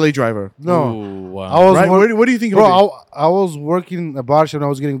 Guarantee valet driver. No. Ooh, wow. I was Right? wor- What do you think? Bro, he'll be? I was working a bar shop and I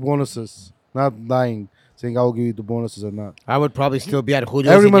was getting bonuses. Not lying, saying I will give you the bonuses or not. I would probably still be at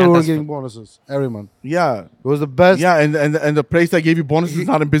Julio's. Every month we were Iñatas. getting bonuses. Every month. Yeah, It was the best. yeah, and the place that gave you bonuses is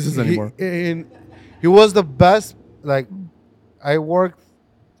not in business anymore. He was the best. Like, I worked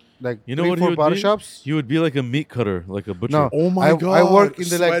like You know 3, what 4 he would body be? shops. You would be like a meat cutter, like a butcher. No. Oh my I god! work in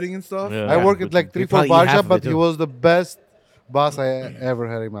the, like- sweating and stuff. Yeah. I worked at like 3, 4 probably eat body half shop, of it but he too. was the best boss I ever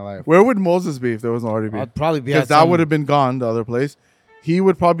had in my life. Where would Moses be if there was no RDB? I'd probably be Because at that some- would have been gone. The other place, he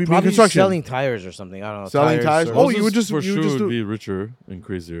would probably be in probably construction. selling tires or something. I don't know. Selling tires? or- Oh, Moses you would just- for you would sure just would do- be richer and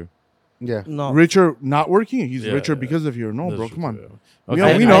crazier. Yeah. no. Richer, not working. He's Yeah, richer yeah. because of you. No, That's bro, true come on. too, yeah. We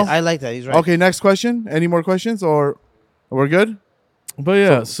Okay, know- we know. I like that. He's right. Okay, next question. Any more questions, or we're good? But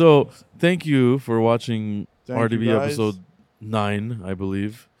yeah, so thank you for watching Thank RDB you, guys. episode 9, I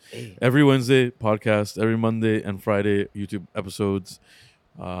believe. Hey. Every Wednesday podcast, every Monday and Friday YouTube episodes.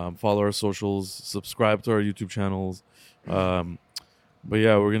 Follow our socials, subscribe to our YouTube channels. But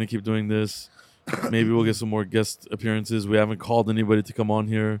yeah, we're gonna keep doing this. Maybe we'll get some more guest appearances. We haven't called anybody to come on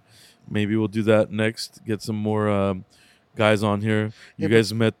here. Maybe we'll do that next. Get some more guys on here. You Yeah,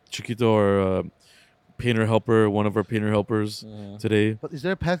 guys met Chiquito, our painter helper, one of our painter helpers today. But is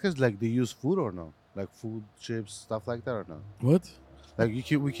there a podcast like they use food or no? Like food, chips, stuff like that or no? What? Like we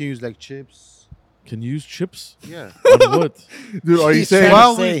can use like chips. Can you use chips? Yeah. On what? Dude, are you He's saying trying to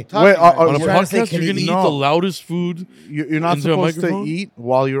While say- we talking, Wait, like, On a He's trying to say, podcast, can you're gonna he eat eat- the loudest food. you're not Into a supposed to microphone? eat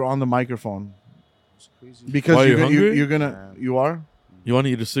while you're on the microphone it's crazy. because While you're, you're gonna, hungry? you're gonna you are. You want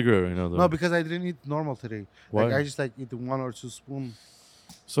to eat a cigarette right now, though. No, because I didn't eat normal today. Why? Like I just like eat 1 or 2 spoons.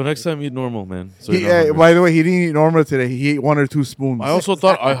 So next time, eat normal, man. So He, you're not hungry. by the way, he didn't eat normal today. He ate 1 or 2 spoons. I also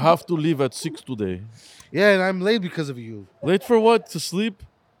thought I have to leave at 6 today. Yeah, and I'm late because of you. Late for what? To sleep?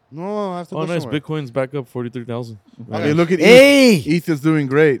 No, I have to Oh, go nice. somewhere. Bitcoin's back up 43,000. Hey, look at Hey! Eth is doing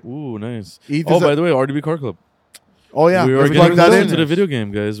great. Ooh, nice. Eth Oh, is by the way, RDB Car Club. oh yeah, we are let's getting plug that closer in. to the video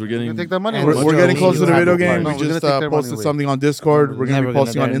game, guys. We're We're getting gonna take that money. And We're, What's we're your getting close to the opinion? video No, game. we're We gonna just take their money posted away. something on Discord. We're gonna be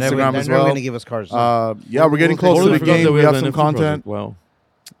posting on they're Instagram never, as they're never well. gonna give us cars. Yeah, we're getting close to Totally the forgot game. that We had have an some NFT project. content. Wow.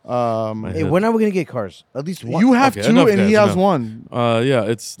 Um, Hey, when are we gonna get cars? At least one. you have Okay, 2, enough, and he guys, has enough. 1. Yeah,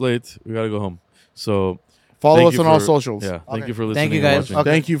 it's late. We gotta go home. So Follow thank us you on all for- socials. Yeah, thank Okay. you for listening. Thank you, and guys. watching. Okay.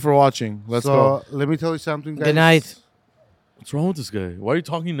 Thank you for watching. Let's go. Let me tell you something, guys. Good night. What's wrong with this guy? Why are you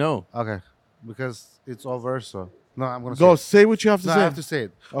talking now? Okay, because it's over. So no, I'm gonna Go. Say Say what you have it. to No, say. I have to say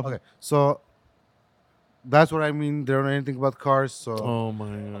it. Okay, so that's what I mean. They don't know anything about cars. So Oh my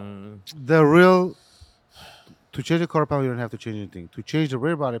god. the real to change the quarter panel, you don't have to change anything. To change the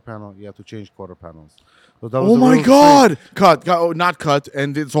rear body panel, you have to change quarter panels. So that was Oh the my real God! Cut. Oh, not cut,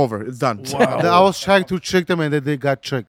 and it's over. It's done. trick. I was trying to trick them, and then they got tricked.